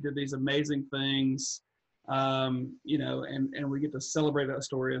guys who did these amazing things. And we get to celebrate that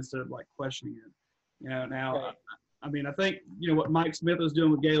story instead of like questioning it. Now, right. I think, what Mike Smith is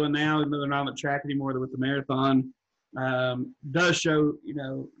doing with Galen now, even though they're not on the track anymore, they're with the marathon, does show,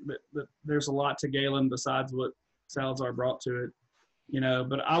 that there's a lot to Galen besides what Salazar brought to it,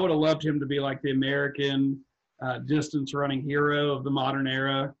 but I would have loved him to be like the American distance running hero of the modern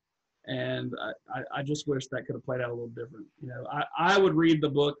era. And I just wish that could have played out a little different. I would read the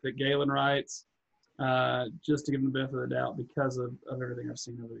book that Galen writes, just to give him the benefit of the doubt because of everything I've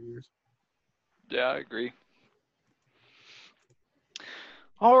seen over the years. Yeah, I agree.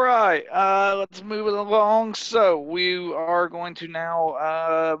 All right, let's move it along. So we are going to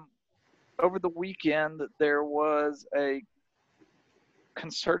now, over the weekend, there was a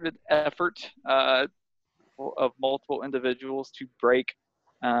concerted effort of multiple individuals to break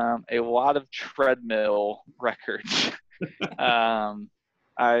a lot of treadmill records.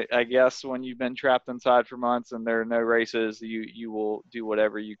 I guess when you've been trapped inside for months and there are no races, you will do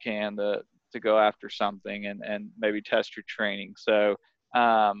whatever you can to go after something and maybe test your training. So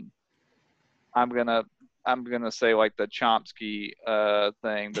I'm gonna say like the Chomsky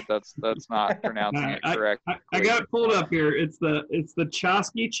thing, but that's not pronouncing it correctly. I got it pulled up here. It's the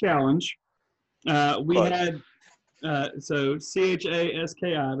Chomsky Challenge. We had so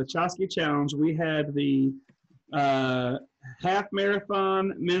CHASKI, the Chomsky Challenge. We had the half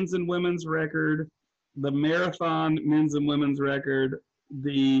marathon men's and women's record, the marathon men's and women's record,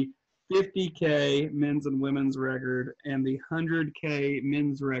 the 50K men's and women's record, and the 100K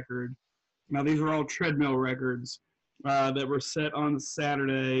men's record. Now these were all treadmill records that were set on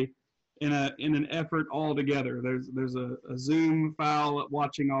Saturday in an effort all together. There's a Zoom file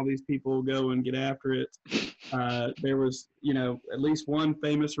watching all these people go and get after it. There was at least one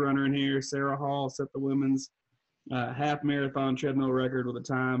famous runner in here. Sarah Hall set the women's half marathon treadmill record with a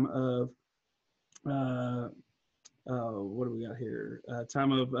time of what do we got here?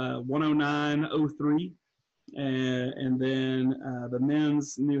 Time of 1:09:03, and then the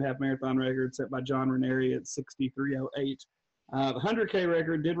men's new half marathon record set by John Ranieri at 63:08. The 100K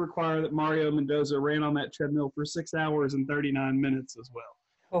record did require that Mario Mendoza ran on that treadmill for 6 hours and 39 minutes as well.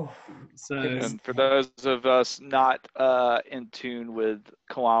 Oh, So, And for those of us not in tune with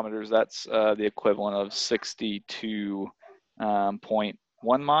kilometers, that's the equivalent of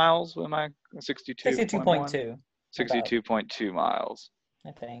 62.1 miles. Am I 62.1? 62.2. 62.2 miles.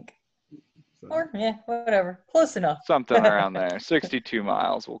 I think. so Or, yeah, whatever. Close enough. Something around there. 62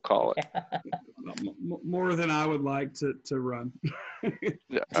 miles, we'll call it. more than I would like to run. Yeah,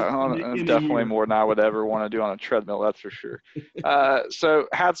 in a definitely year. more than I would ever want to do on a treadmill, that's for sure. So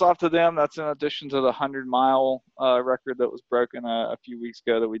hats off to them. That's in addition to the 100-mile record that was broken a few weeks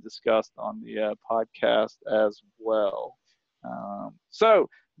ago that we discussed on the podcast as well. So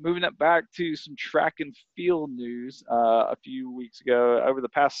moving it back to some track and field news, a few weeks ago, over the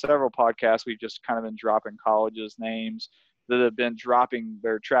past several podcasts, we've just kind of been dropping colleges' names that have been dropping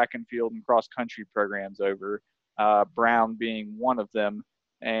their track and field and cross country programs over, Brown being one of them,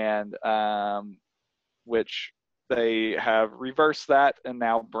 and which they have reversed that, and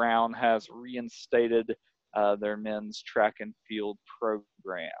now Brown has reinstated their men's track and field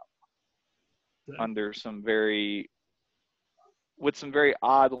program under some very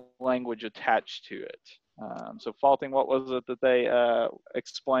odd language attached to it. So, Faulting, what was it that they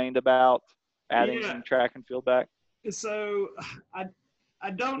explained about adding some track and field back? So I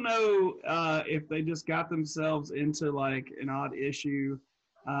don't know if they just got themselves into like an odd issue,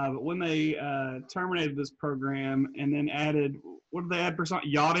 but when they terminated this program and then added, what did they add for something?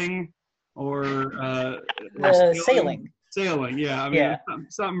 Yachting or sailing. Sailing, yeah. I mean,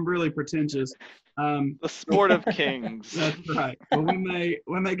 something really pretentious. The sport of kings. That's right. But when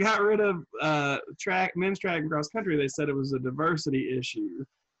they got rid of men's track and cross country, they said it was a diversity issue.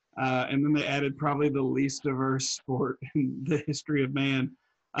 And then they added probably the least diverse sport in the history of man.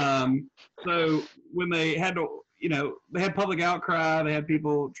 So when they had to, they had public outcry, they had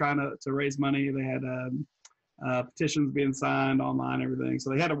people trying to raise money, they had petitions being signed online, everything. So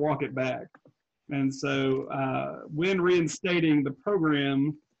they had to walk it back. And so when reinstating the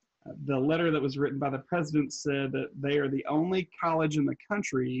program, the letter that was written by the president said that they are the only college in the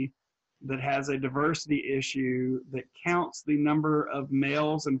country that has a diversity issue that counts the number of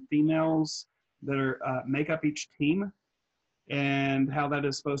males and females that are make up each team, and how that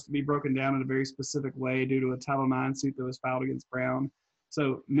is supposed to be broken down in a very specific way due to a Title IX suit that was filed against Brown.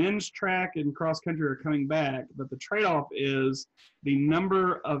 So men's track and cross country are coming back, but the trade-off is the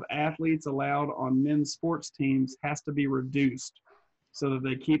number of athletes allowed on men's sports teams has to be reduced so that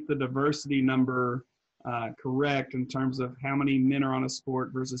they keep the diversity number correct in terms of how many men are on a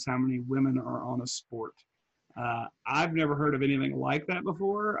sport versus how many women are on a sport. I've never heard of anything like that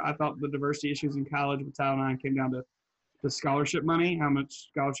before. I thought the diversity issues in college with Title IX came down to the scholarship money, how much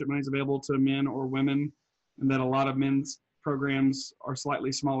scholarship money is available to men or women, and that a lot of men's programs are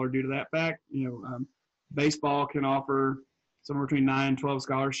slightly smaller due to that fact. Baseball can offer somewhere between 9 and 12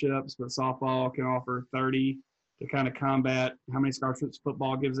 scholarships, but softball can offer 30 to kind of combat how many scholarships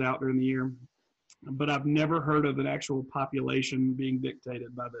football gives out during the year. But I've never heard of an actual population being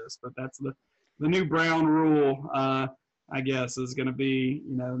dictated by this. But that's the new Brown rule, I guess, is going to be,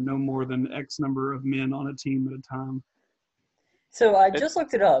 no more than X number of men on a team at a time. So I just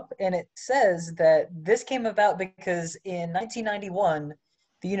looked it up, and it says that this came about because in 1991,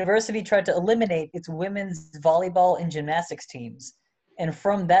 the university tried to eliminate its women's volleyball and gymnastics teams. And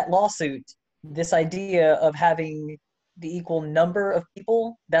from that lawsuit, this idea of having the equal number of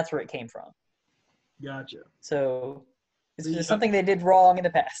people, that's where it came from. Gotcha. So it's just something they did wrong in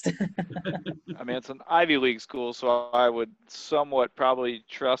the past. I mean, it's an Ivy League school, so I would somewhat probably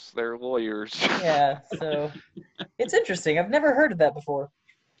trust their lawyers. Yeah, so it's interesting. I've never heard of that before.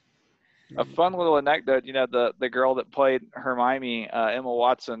 A fun little anecdote, the girl that played Hermione, Emma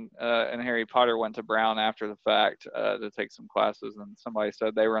Watson, and Harry Potter went to Brown after the fact to take some classes, and somebody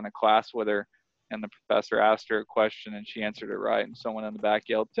said they were in a class with her, and the professor asked her a question, and she answered it right, and someone in the back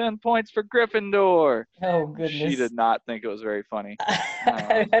yelled, 10 points for Gryffindor. Oh, goodness. She did not think it was very funny.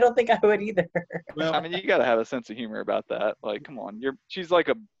 I don't think I would either. Well, I mean, you got to have a sense of humor about that. Like, come on. She's like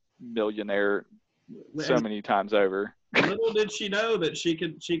a millionaire so many times over. Little did she know that she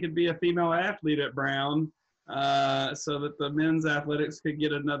could be a female athlete at Brown, so that the men's athletics could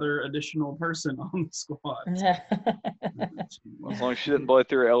get another additional person on the squad. As long as she didn't blow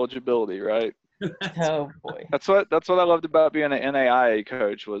through her eligibility, right? Oh boy. That's what I loved about being an NAIA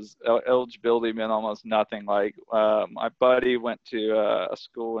coach was eligibility meant almost nothing. Like my buddy went to a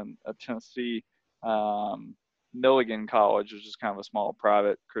school in Tennessee, Milligan College, which is kind of a small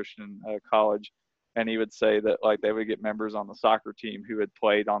private Christian college, and he would say that like they would get members on the soccer team who had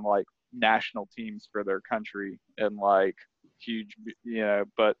played on like national teams for their country in like huge,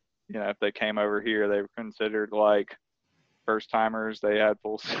 but if they came over here, they were considered like first timers. They had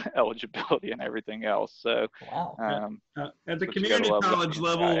full eligibility and everything else. So Wow. At the community college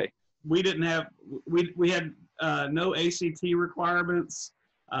level, we didn't have we had no ACT requirements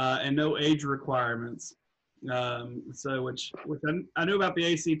and no age requirements. So which I knew about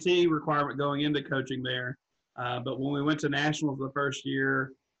the ACT requirement going into coaching there, but when we went to nationals the first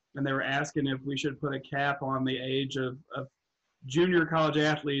year, and they were asking if we should put a cap on the age of junior college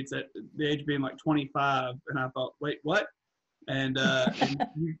athletes, at the age being like 25, and I thought, wait, what? And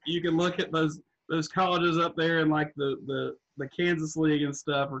you can look at those colleges up there in like the Kansas League and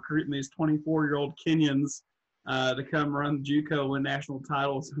stuff, recruiting these 24-year-old Kenyans to come run JUCO, win national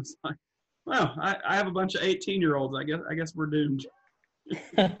titles. It's like, well, I have a bunch of 18-year-olds. I guess we're doomed.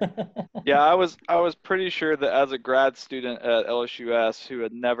 Yeah, I was pretty sure that as a grad student at LSUS who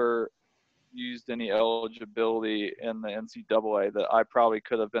had never used any eligibility in the NCAA, that I probably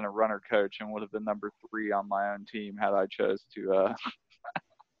could have been a runner coach and would have been number 3 on my own team had I chose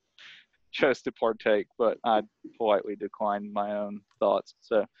to partake, but I politely declined my own thoughts.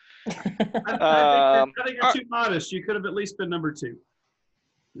 So I think you're too modest. You could have at least been number 2.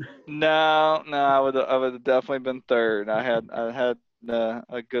 No, I would have definitely been 3rd. I had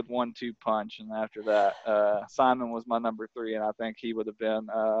a good 1-2 punch, and after that, Simon was my number 3, and I think he would have been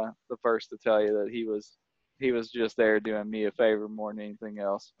the first to tell you that he was just there doing me a favor more than anything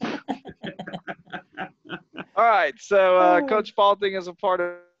else. All right, so Coach Faulting is a part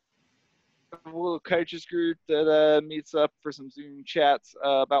of a little coaches group that meets up for some Zoom chats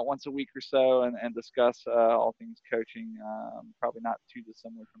about once a week or so and discuss all things coaching. Probably not too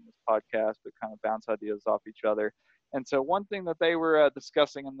dissimilar from this podcast, but kind of bounce ideas off each other. And so one thing that they were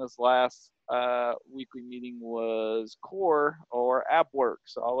discussing in this last weekly meeting was core or ab work.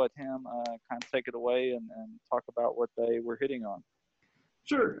 So I'll let him kind of take it away and talk about what they were hitting on.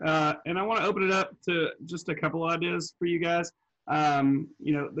 Sure. And I want to open it up to just a couple ideas for you guys.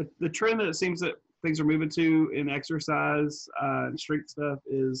 The trend that it seems that things are moving to in exercise and strength stuff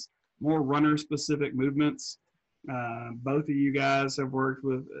is more runner-specific movements. Both of you guys have worked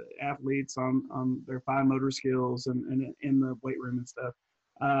with athletes on their fine motor skills and in the weight room and stuff.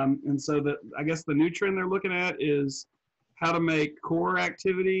 And so I guess the new trend they're looking at is how to make core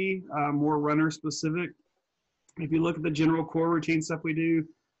activity more runner-specific. If you look at the general core routine stuff we do,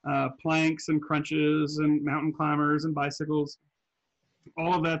 planks and crunches and mountain climbers and bicycles,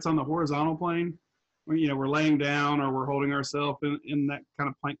 all of that's on the horizontal plane. We're laying down or we're holding ourselves in that kind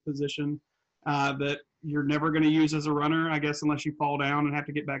of plank position that you're never going to use as a runner, I guess, unless you fall down and have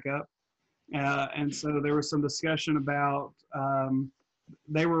to get back up. And so there was some discussion about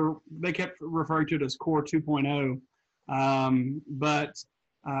they kept referring to it as Core 2.0, but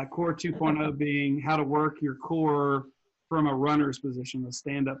Core 2.0 being how to work your core from a runner's position, a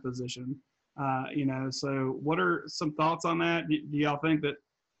stand-up position. So what are some thoughts on that? Do y'all think that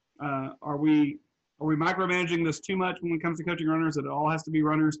are we micromanaging this too much when it comes to coaching runners, that it all has to be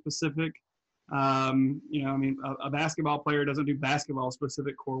runner specific? A basketball player doesn't do basketball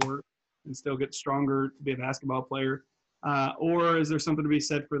specific core work and still get stronger to be a basketball player. Or is there something to be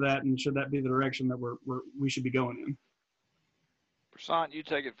said for that, and should that be the direction that we should be going in? Prashant, you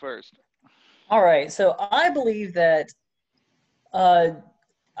take it first. All right. So I believe that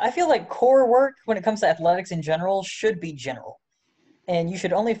I feel like core work when it comes to athletics in general should be general. And you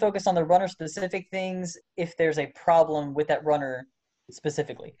should only focus on the runner-specific things if there's a problem with that runner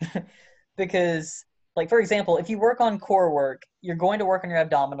specifically. Because, like, for example, if you work on core work, you're going to work on your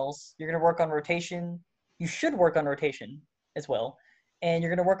abdominals. You're going to work on rotation. You should work on rotation as well. And you're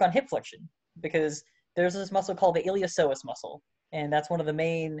going to work on hip flexion because there's this muscle called the iliopsoas muscle. And that's one of the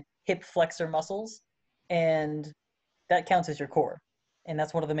main hip flexor muscles. And that counts as your core. And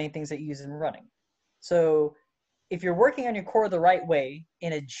that's one of the main things that you use in running. So if you're working on your core the right way,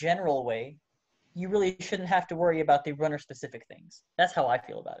 in a general way, you really shouldn't have to worry about the runner-specific things. That's how I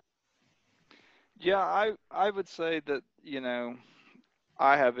feel about it. Yeah, I would say that,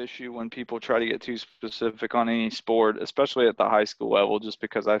 I have issue when people try to get too specific on any sport, especially at the high school level, just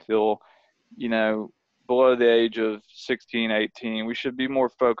because I feel, below the age of 16, 18, we should be more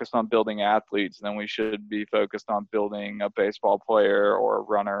focused on building athletes than we should be focused on building a baseball player or a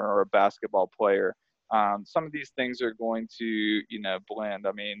runner or a basketball player. Some of these things are going to, blend.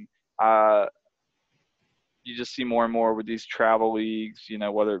 I mean, you just see more and more with these travel leagues,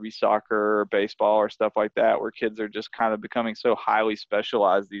 whether it be soccer or baseball or stuff like that, where kids are just kind of becoming so highly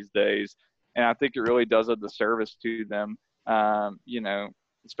specialized these days. And I think it really does a disservice to them,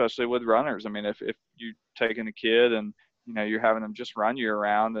 especially with runners. I mean, if you're taking a kid and you're having them just run you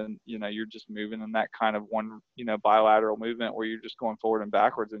around, and, you're just moving in that kind of one, bilateral movement where you're just going forward and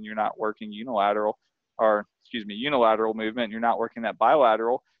backwards, and you're not working unilateral movement. You're not working that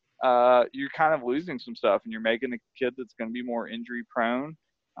bilateral. You're kind of losing some stuff, and you're making a kid that's going to be more injury prone.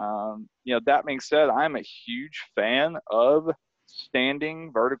 That being said, I'm a huge fan of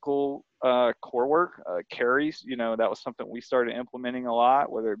standing vertical core work, carries. That was something we started implementing a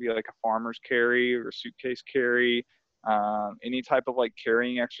lot, whether it be like a farmer's carry or a suitcase carry, any type of like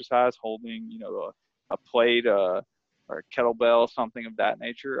carrying exercise, holding, a plate, or a kettlebell, something of that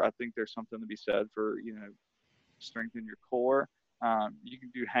nature. I think there's something to be said for, strengthen your core. You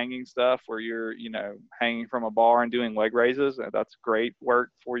can do hanging stuff where you're, hanging from a bar and doing leg raises. That's great work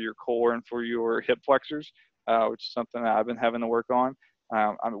for your core and for your hip flexors, which is something that I've been having to work on.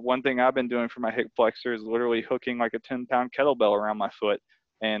 One thing I've been doing for my hip flexor is literally hooking like a 10-pound kettlebell around my foot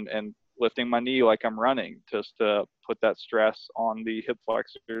and lifting my knee like I'm running, just to put that stress on the hip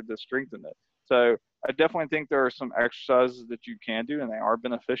flexor to strengthen it. So I definitely think there are some exercises that you can do, and they are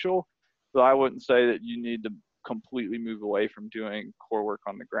beneficial, but I wouldn't say that you need to completely move away from doing core work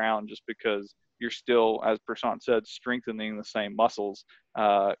on the ground just because you're still, as Prashant said, strengthening the same muscles,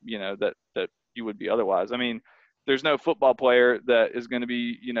 that you would be otherwise. I mean, there's no football player that is going to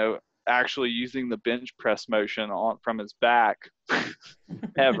be, actually using the bench press motion from his back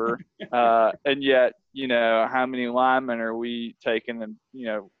ever. And yet, how many linemen are we taking and,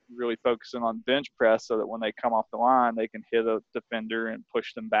 really focusing on bench press so that when they come off the line, they can hit a defender and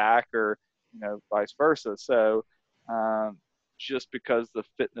push them back, or, vice versa. So just because the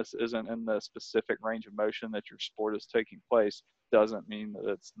fitness isn't in the specific range of motion that your sport is taking place doesn't mean that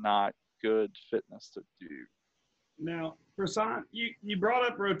it's not good fitness to do. Now, Prashant, you brought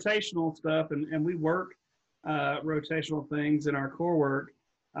up rotational stuff, and we work rotational things in our core work.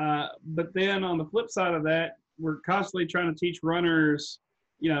 But then on the flip side of that, we're constantly trying to teach runners,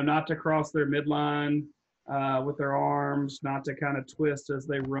 not to cross their midline with their arms, not to kind of twist as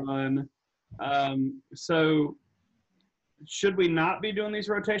they run. So should we not be doing these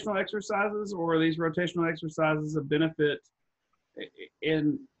rotational exercises, or are these rotational exercises a benefit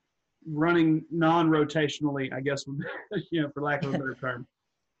in running non-rotationally, I guess, for lack of a better term?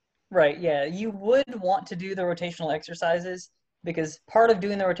 Right, yeah. You would want to do the rotational exercises because part of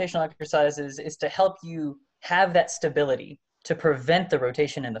doing the rotational exercises is to help you have that stability to prevent the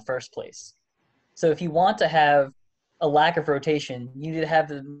rotation in the first place. So if you want to have a lack of rotation, you need to have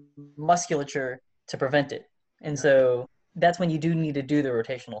the musculature to prevent it. And so that's when you do need to do the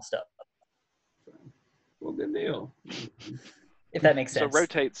rotational stuff. Well, good deal. If that makes sense. So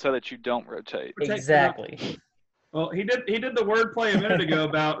rotate so that you don't rotate. Exactly. Well, he did the wordplay a minute ago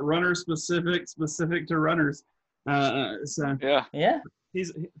about runner specific to runners. So yeah.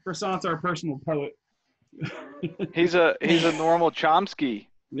 Prashant's our personal poet. He's a normal Chomsky.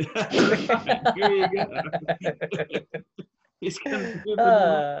 Here you go. He's gonna do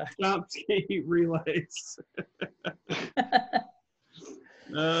the Chomsky relays.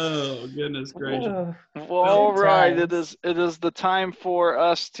 Oh, goodness gracious. Well, all right. It is the time for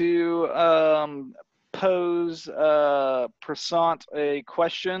us to pose Prashant a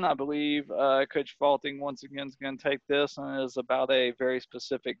question. I believe Coach Faulting once again is going to take this, and it is about a very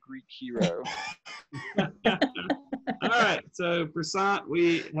specific Greek hero. All right. So, Prashant,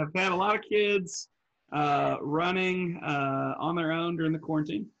 we have had a lot of kids running on their own during the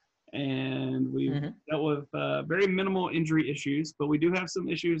quarantine. And we've dealt with very minimal injury issues, but we do have some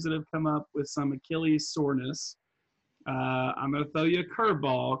issues that have come up with some Achilles soreness. I'm going to throw you a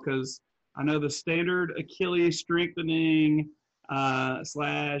curveball because I know the standard Achilles strengthening /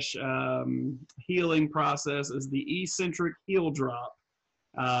 healing process is the eccentric heel drop,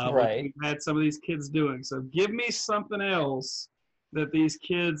 right. which we've had some of these kids doing. So give me something else that these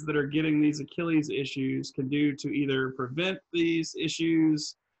kids that are getting these Achilles issues can do to either prevent these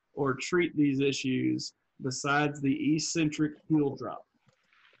issues or treat these issues besides the eccentric heel drop.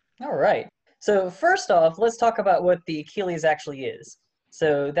 All right. So first off, let's talk about what the Achilles actually is.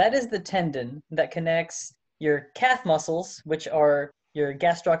 So that is the tendon that connects your calf muscles, which are your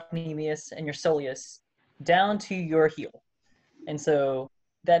gastrocnemius and your soleus, down to your heel. And so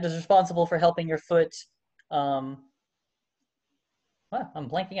that is responsible for helping your foot, I'm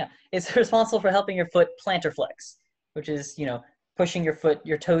blanking out. It's responsible for helping your foot plantar flex, which is, pushing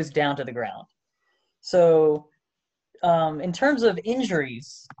your toes down to the ground. So in terms of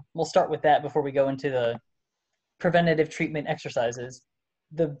injuries, we'll start with that before we go into the preventative treatment exercises.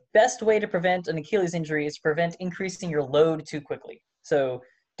 The best way to prevent an Achilles injury is to prevent increasing your load too quickly. So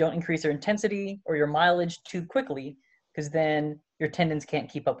don't increase your intensity or your mileage too quickly, because then your tendons can't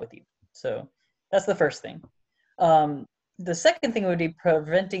keep up with you. So that's the first thing. The second thing would be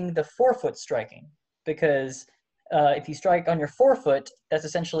preventing the forefoot striking, because if you strike on your forefoot, that's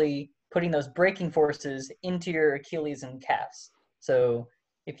essentially putting those braking forces into your Achilles and calves. So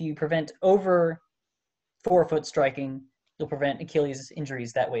if you prevent over forefoot striking, you'll prevent Achilles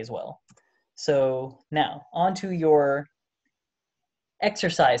injuries that way as well. So now, on to your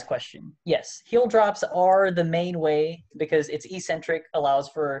exercise question. Yes, heel drops are the main way because it's eccentric, allows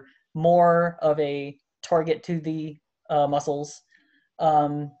for more of a target to the muscles.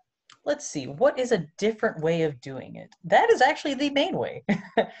 Let's see, what is a different way of doing it? That is actually the main way.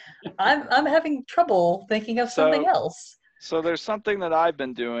 I'm having trouble thinking of something else. So there's something that I've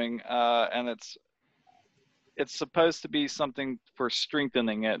been doing, and it's supposed to be something for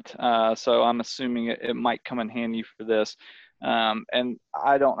strengthening it. So I'm assuming it might come in handy for this. And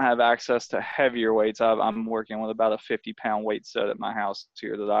I don't have access to heavier weights. I'm working with about a 50-pound weight set at my house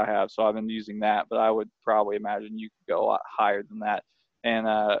here that I have. So I've been using that, but I would probably imagine you could go a lot higher than that. And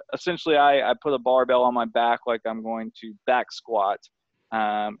essentially I put a barbell on my back like I'm going to back squat.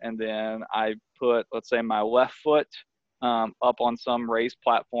 And then I put, let's say, my left foot up on some raised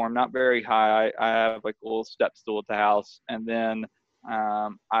platform, not very high. I have like a little step stool at the house. And then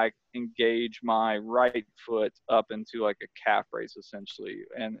I engage my right foot up into like a calf raise essentially,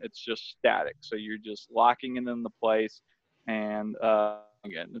 and it's just static. So you're just locking it into place. And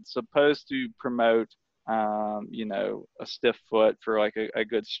again, it's supposed to promote, a stiff foot for like a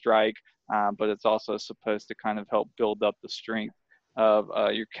good strike, but it's also supposed to kind of help build up the strength of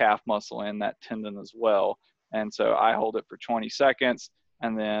your calf muscle and that tendon as well. And so I hold it for 20 seconds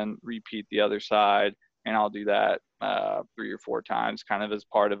and then repeat the other side. And I'll do that 3 or 4 times, kind of as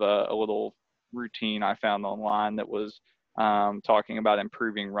part of a little routine I found online that was talking about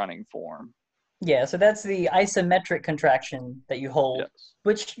improving running form. Yeah, so that's the isometric contraction that you hold, Yes.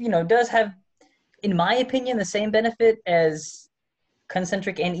 which, does have, in my opinion, the same benefit as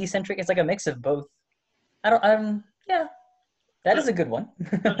concentric and eccentric. It's like a mix of both. Yeah, that is a good one.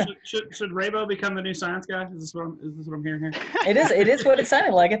 should Raybo become the new science guy? Is this what I'm hearing here? It is what it's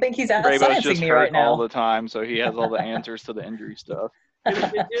sounding like. I think he's out Raybo's just sciencing me hurt right now. all the time, so he has all the answers to the injury stuff.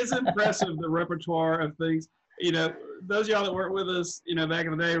 It is impressive, the repertoire of things. Those of y'all that worked with us, back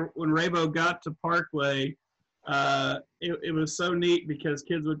in the day when Raybo got to Parkway, it was so neat because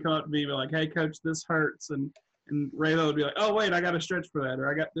kids would come up to me and be like, "Hey, coach, this hurts," and Raybo would be like, "Oh, wait, I got a stretch for that,"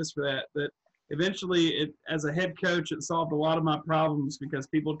 or "I got this for that." That eventually, as a head coach, it solved a lot of my problems because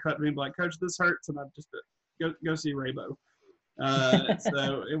people would cut to me and be like, "Coach, this hurts," and I'd just go see Raybo.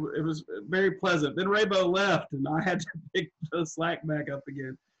 So it was very pleasant. Then Raybo left, and I had to pick the slack back up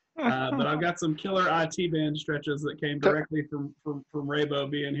again. But I've got some killer IT band stretches that came directly from Raybo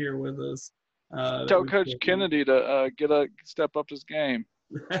being here with us. Tell Coach Kennedy to step up his game.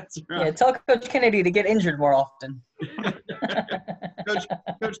 That's right. Yeah, tell Coach Kennedy to get injured more often.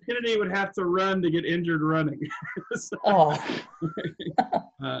 Coach Kennedy would have to run to get injured running. So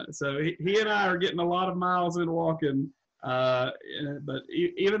he and I are getting a lot of miles in walking. But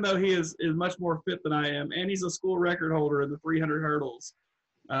even though he is much more fit than I am, and he's a school record holder in the 300 hurdles,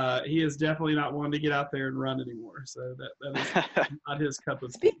 he is definitely not one to get out there and run anymore. So that is not his cup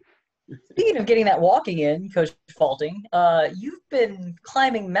of tea. Speaking of getting that walking in, Coach Faulting, you've been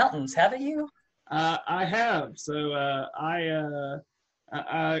climbing mountains, haven't you? I have. So I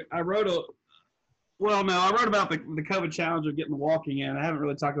wrote I wrote about the COVID challenge of getting the walking in. I haven't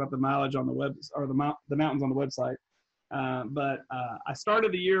really talked about the mileage on the web or the mountains on the website. But I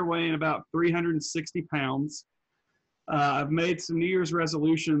started the year weighing about 360 pounds. I've made some New Year's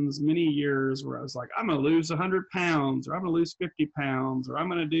resolutions many years where I was like, I'm going to lose 100 pounds, or I'm going to lose 50 pounds, or I'm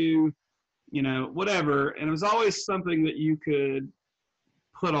going to do, whatever. And it was always something that you could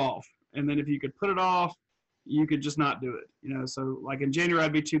put off. And then if you could put it off, you could just not do it. So like in January,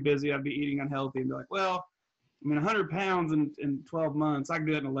 I'd be too busy. I'd be eating unhealthy and be like, well, 100 pounds in 12 months, I can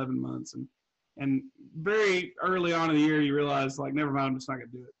do it in 11 months. And very early on in the year, you realize, like, never mind, I'm just not going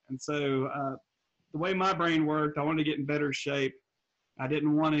to do it. And so the way my brain worked, I wanted to get in better shape. I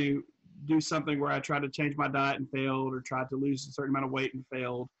didn't want to do something where I tried to change my diet and failed, or tried to lose a certain amount of weight and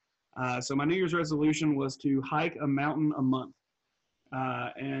failed. So my New Year's resolution was to hike a mountain a month.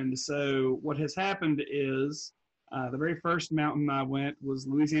 And so what has happened is the very first mountain I went was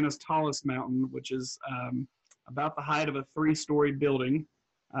Louisiana's tallest mountain, which is about the height of a 3-story building.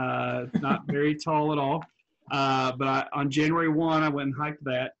 Not very tall at all. But on January 1, I went and hiked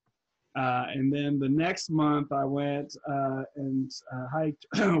that. And then the next month I went and hiked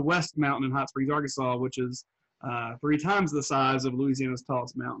West Mountain in Hot Springs, Arkansas, which is 3 times the size of Louisiana's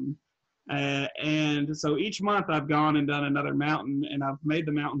tallest mountain. And so each month I've gone and done another mountain, and I've made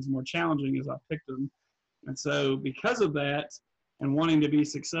the mountains more challenging as I've picked them. And so because of that and wanting to be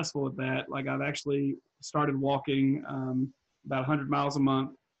successful at that, like I've actually started walking about 100 miles a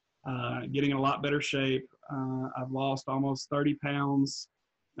month, getting in a lot better shape. I've lost almost 30 pounds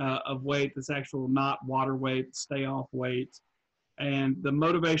of weight that's actual not water weight, stay off weight. And the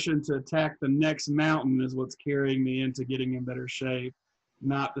motivation to attack the next mountain is what's carrying me into getting in better shape,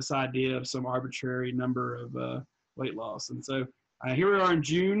 not this idea of some arbitrary number of weight loss. And so here we are in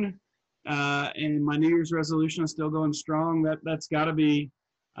June, and my New Year's resolution is still going strong. That's got to be,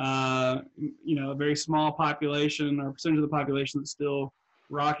 a very small population or percentage of the population that's still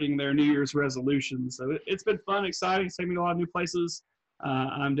rocking their New Year's resolutions. So it's been fun, exciting. It's taken me to a lot of new places.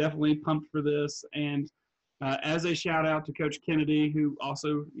 I'm definitely pumped for this. And as a shout out to Coach Kennedy, who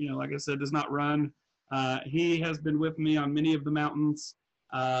also, like I said, does not run. He has been with me on many of the mountains,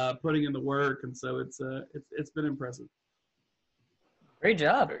 putting in the work, and so it's been impressive. Great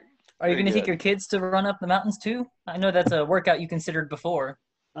job. Are you going to take your kids to run up the mountains too? I know that's a workout you considered before.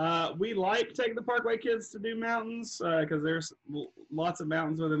 We like taking the Parkway kids to do mountains because there's lots of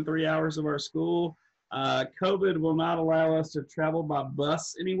mountains within 3 hours of our school. COVID will not allow us to travel by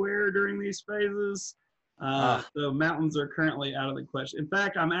bus anywhere during these phases. So mountains are currently out of the question. In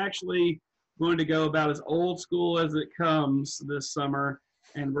fact, I'm actually going to go about as old school as it comes this summer,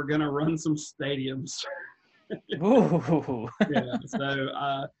 and we're going to run some stadiums. Ooh. Yeah, so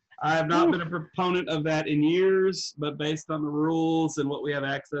I have not been a proponent of that in years, but based on the rules and what we have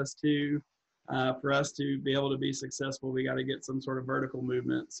access to, for us to be able to be successful, we got to get some sort of vertical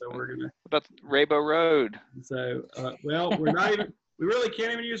movement. So we're going to. What about Raybo Road? So, we're not even. We really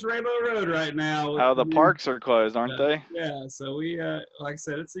can't even use Rainbow Road right now. Oh, the parks are closed, aren't they? Yeah, so we, like I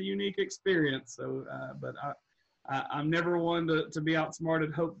said, it's a unique experience. So, but I'm never one to be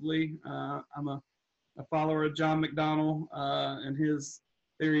outsmarted, hopefully. I'm a follower of John McDonnell and his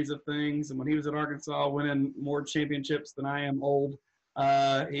theories of things. And when he was at Arkansas winning more championships than I am old,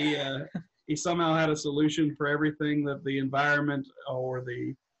 he somehow had a solution for everything that the environment or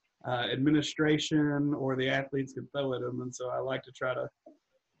the administration or the athletes could throw at them, and so I like to try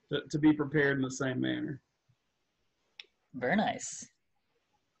to be prepared in the same manner. Very nice.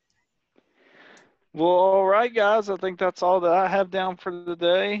 Well, all right, guys. I think that's all that I have down for the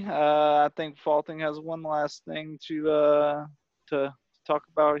day. I think Faulting has one last thing to talk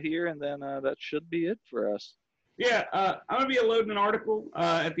about here, and then that should be it for us. Yeah, I'm going to be loading an article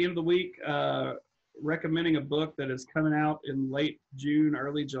at the end of the week recommending a book that is coming out in late June,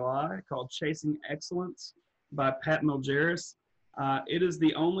 early July called Chasing Excellence by Pat Malgeris. It is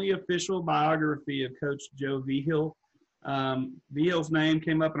the only official biography of Coach Joe Vigil. Vigil's name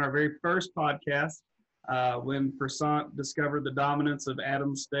came up in our very first podcast when Prasant discovered the dominance of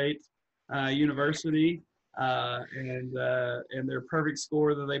Adams State University and their perfect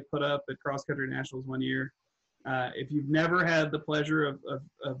score that they put up at Cross Country Nationals one year. If you've never had the pleasure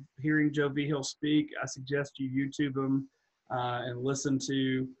of hearing Joe Vigil speak, I suggest you YouTube him and listen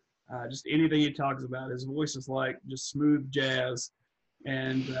to just anything he talks about. His voice is like just smooth jazz.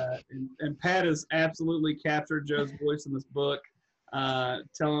 And Pat has absolutely captured Joe's voice in this book,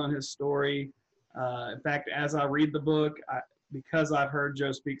 telling his story. In fact, as I read the book, because I've heard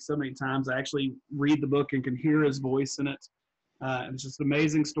Joe speak so many times, I actually read the book and can hear his voice in it. And it's just an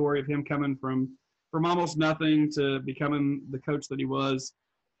amazing story of him coming from almost nothing to becoming the coach that he was,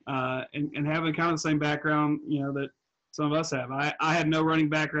 and having kind of the same background, that some of us have. I had no running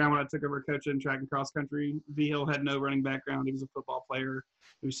background when I took over coaching track and cross country. Vigil had no running background. He was a football player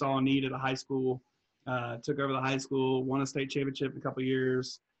who saw a need at a high school, took over the high school, won a state championship in a couple of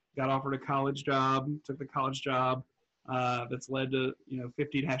years, got offered a college job, took the college job that's led to,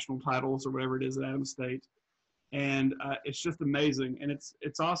 50 national titles or whatever it is at Adams State. And it's just amazing. And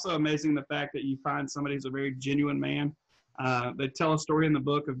it's also amazing the fact that you find somebody who's a very genuine man. They tell a story in the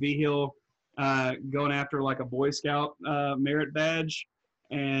book of Vigil going after like a Boy Scout merit badge.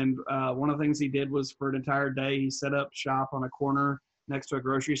 And one of the things he did was for an entire day, he set up shop on a corner next to a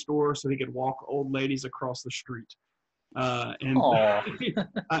grocery store so he could walk old ladies across the street. We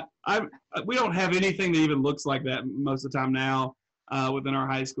don't have anything that even looks like that most of the time now. Within our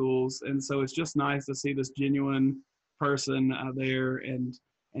high schools. And so it's just nice to see this genuine person there and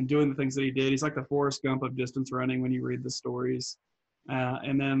doing the things that he did. He's like the Forrest Gump of distance running when you read the stories.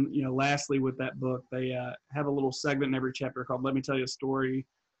 And then, lastly with that book, they have a little segment in every chapter called Let Me Tell You a Story,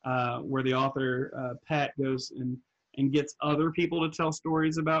 where the author, Pat, goes and gets other people to tell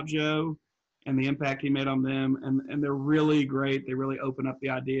stories about Joe and the impact he made on them. And they're really great. They really open up the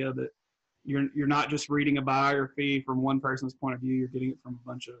idea that you're not just reading a biography from one person's point of view, you're getting it from a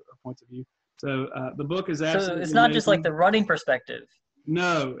bunch of points of view. So the book is absolutely So it's not amazing. just like the running perspective.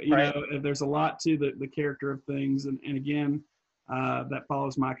 No, Right. there's a lot to the character of things. And again, that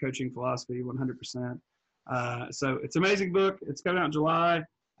follows my coaching philosophy 100%. So it's an amazing book. It's coming out in July.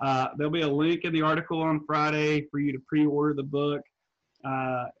 There'll be a link in the article on Friday for you to pre-order the book.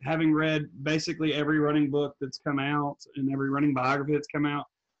 Having read basically every running book that's come out and every running biography that's come out,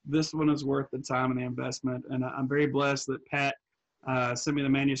 this one is worth the time and the investment. And I'm very blessed that Pat sent me the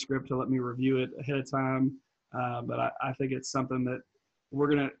manuscript to let me review it ahead of time. But I think it's something that we're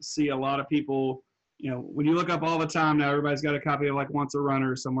going to see a lot of people, when you look up all the time now, everybody's got a copy of like Once a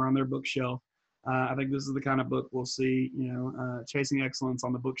Runner somewhere on their bookshelf. I think this is the kind of book we'll see, chasing excellence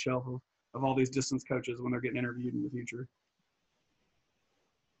on the bookshelf of all these distance coaches when they're getting interviewed in the future.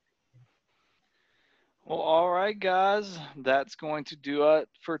 Well, all right, guys, that's going to do it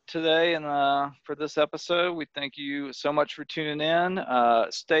for today and for this episode. We thank you so much for tuning in.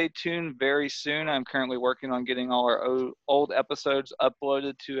 Stay tuned very soon. I'm currently working on getting all our old episodes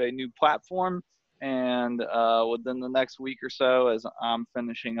uploaded to a new platform. And within the next week or so, as I'm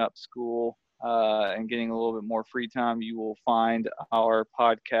finishing up school and getting a little bit more free time, you will find our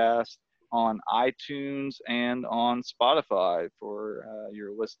podcast on iTunes and on Spotify for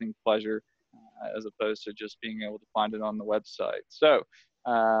your listening pleasure, as opposed to just being able to find it on the website. So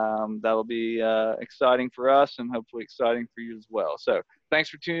that'll be exciting for us and hopefully exciting for you as well. So thanks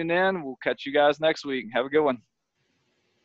for tuning in. We'll catch you guys next week. Have a good one.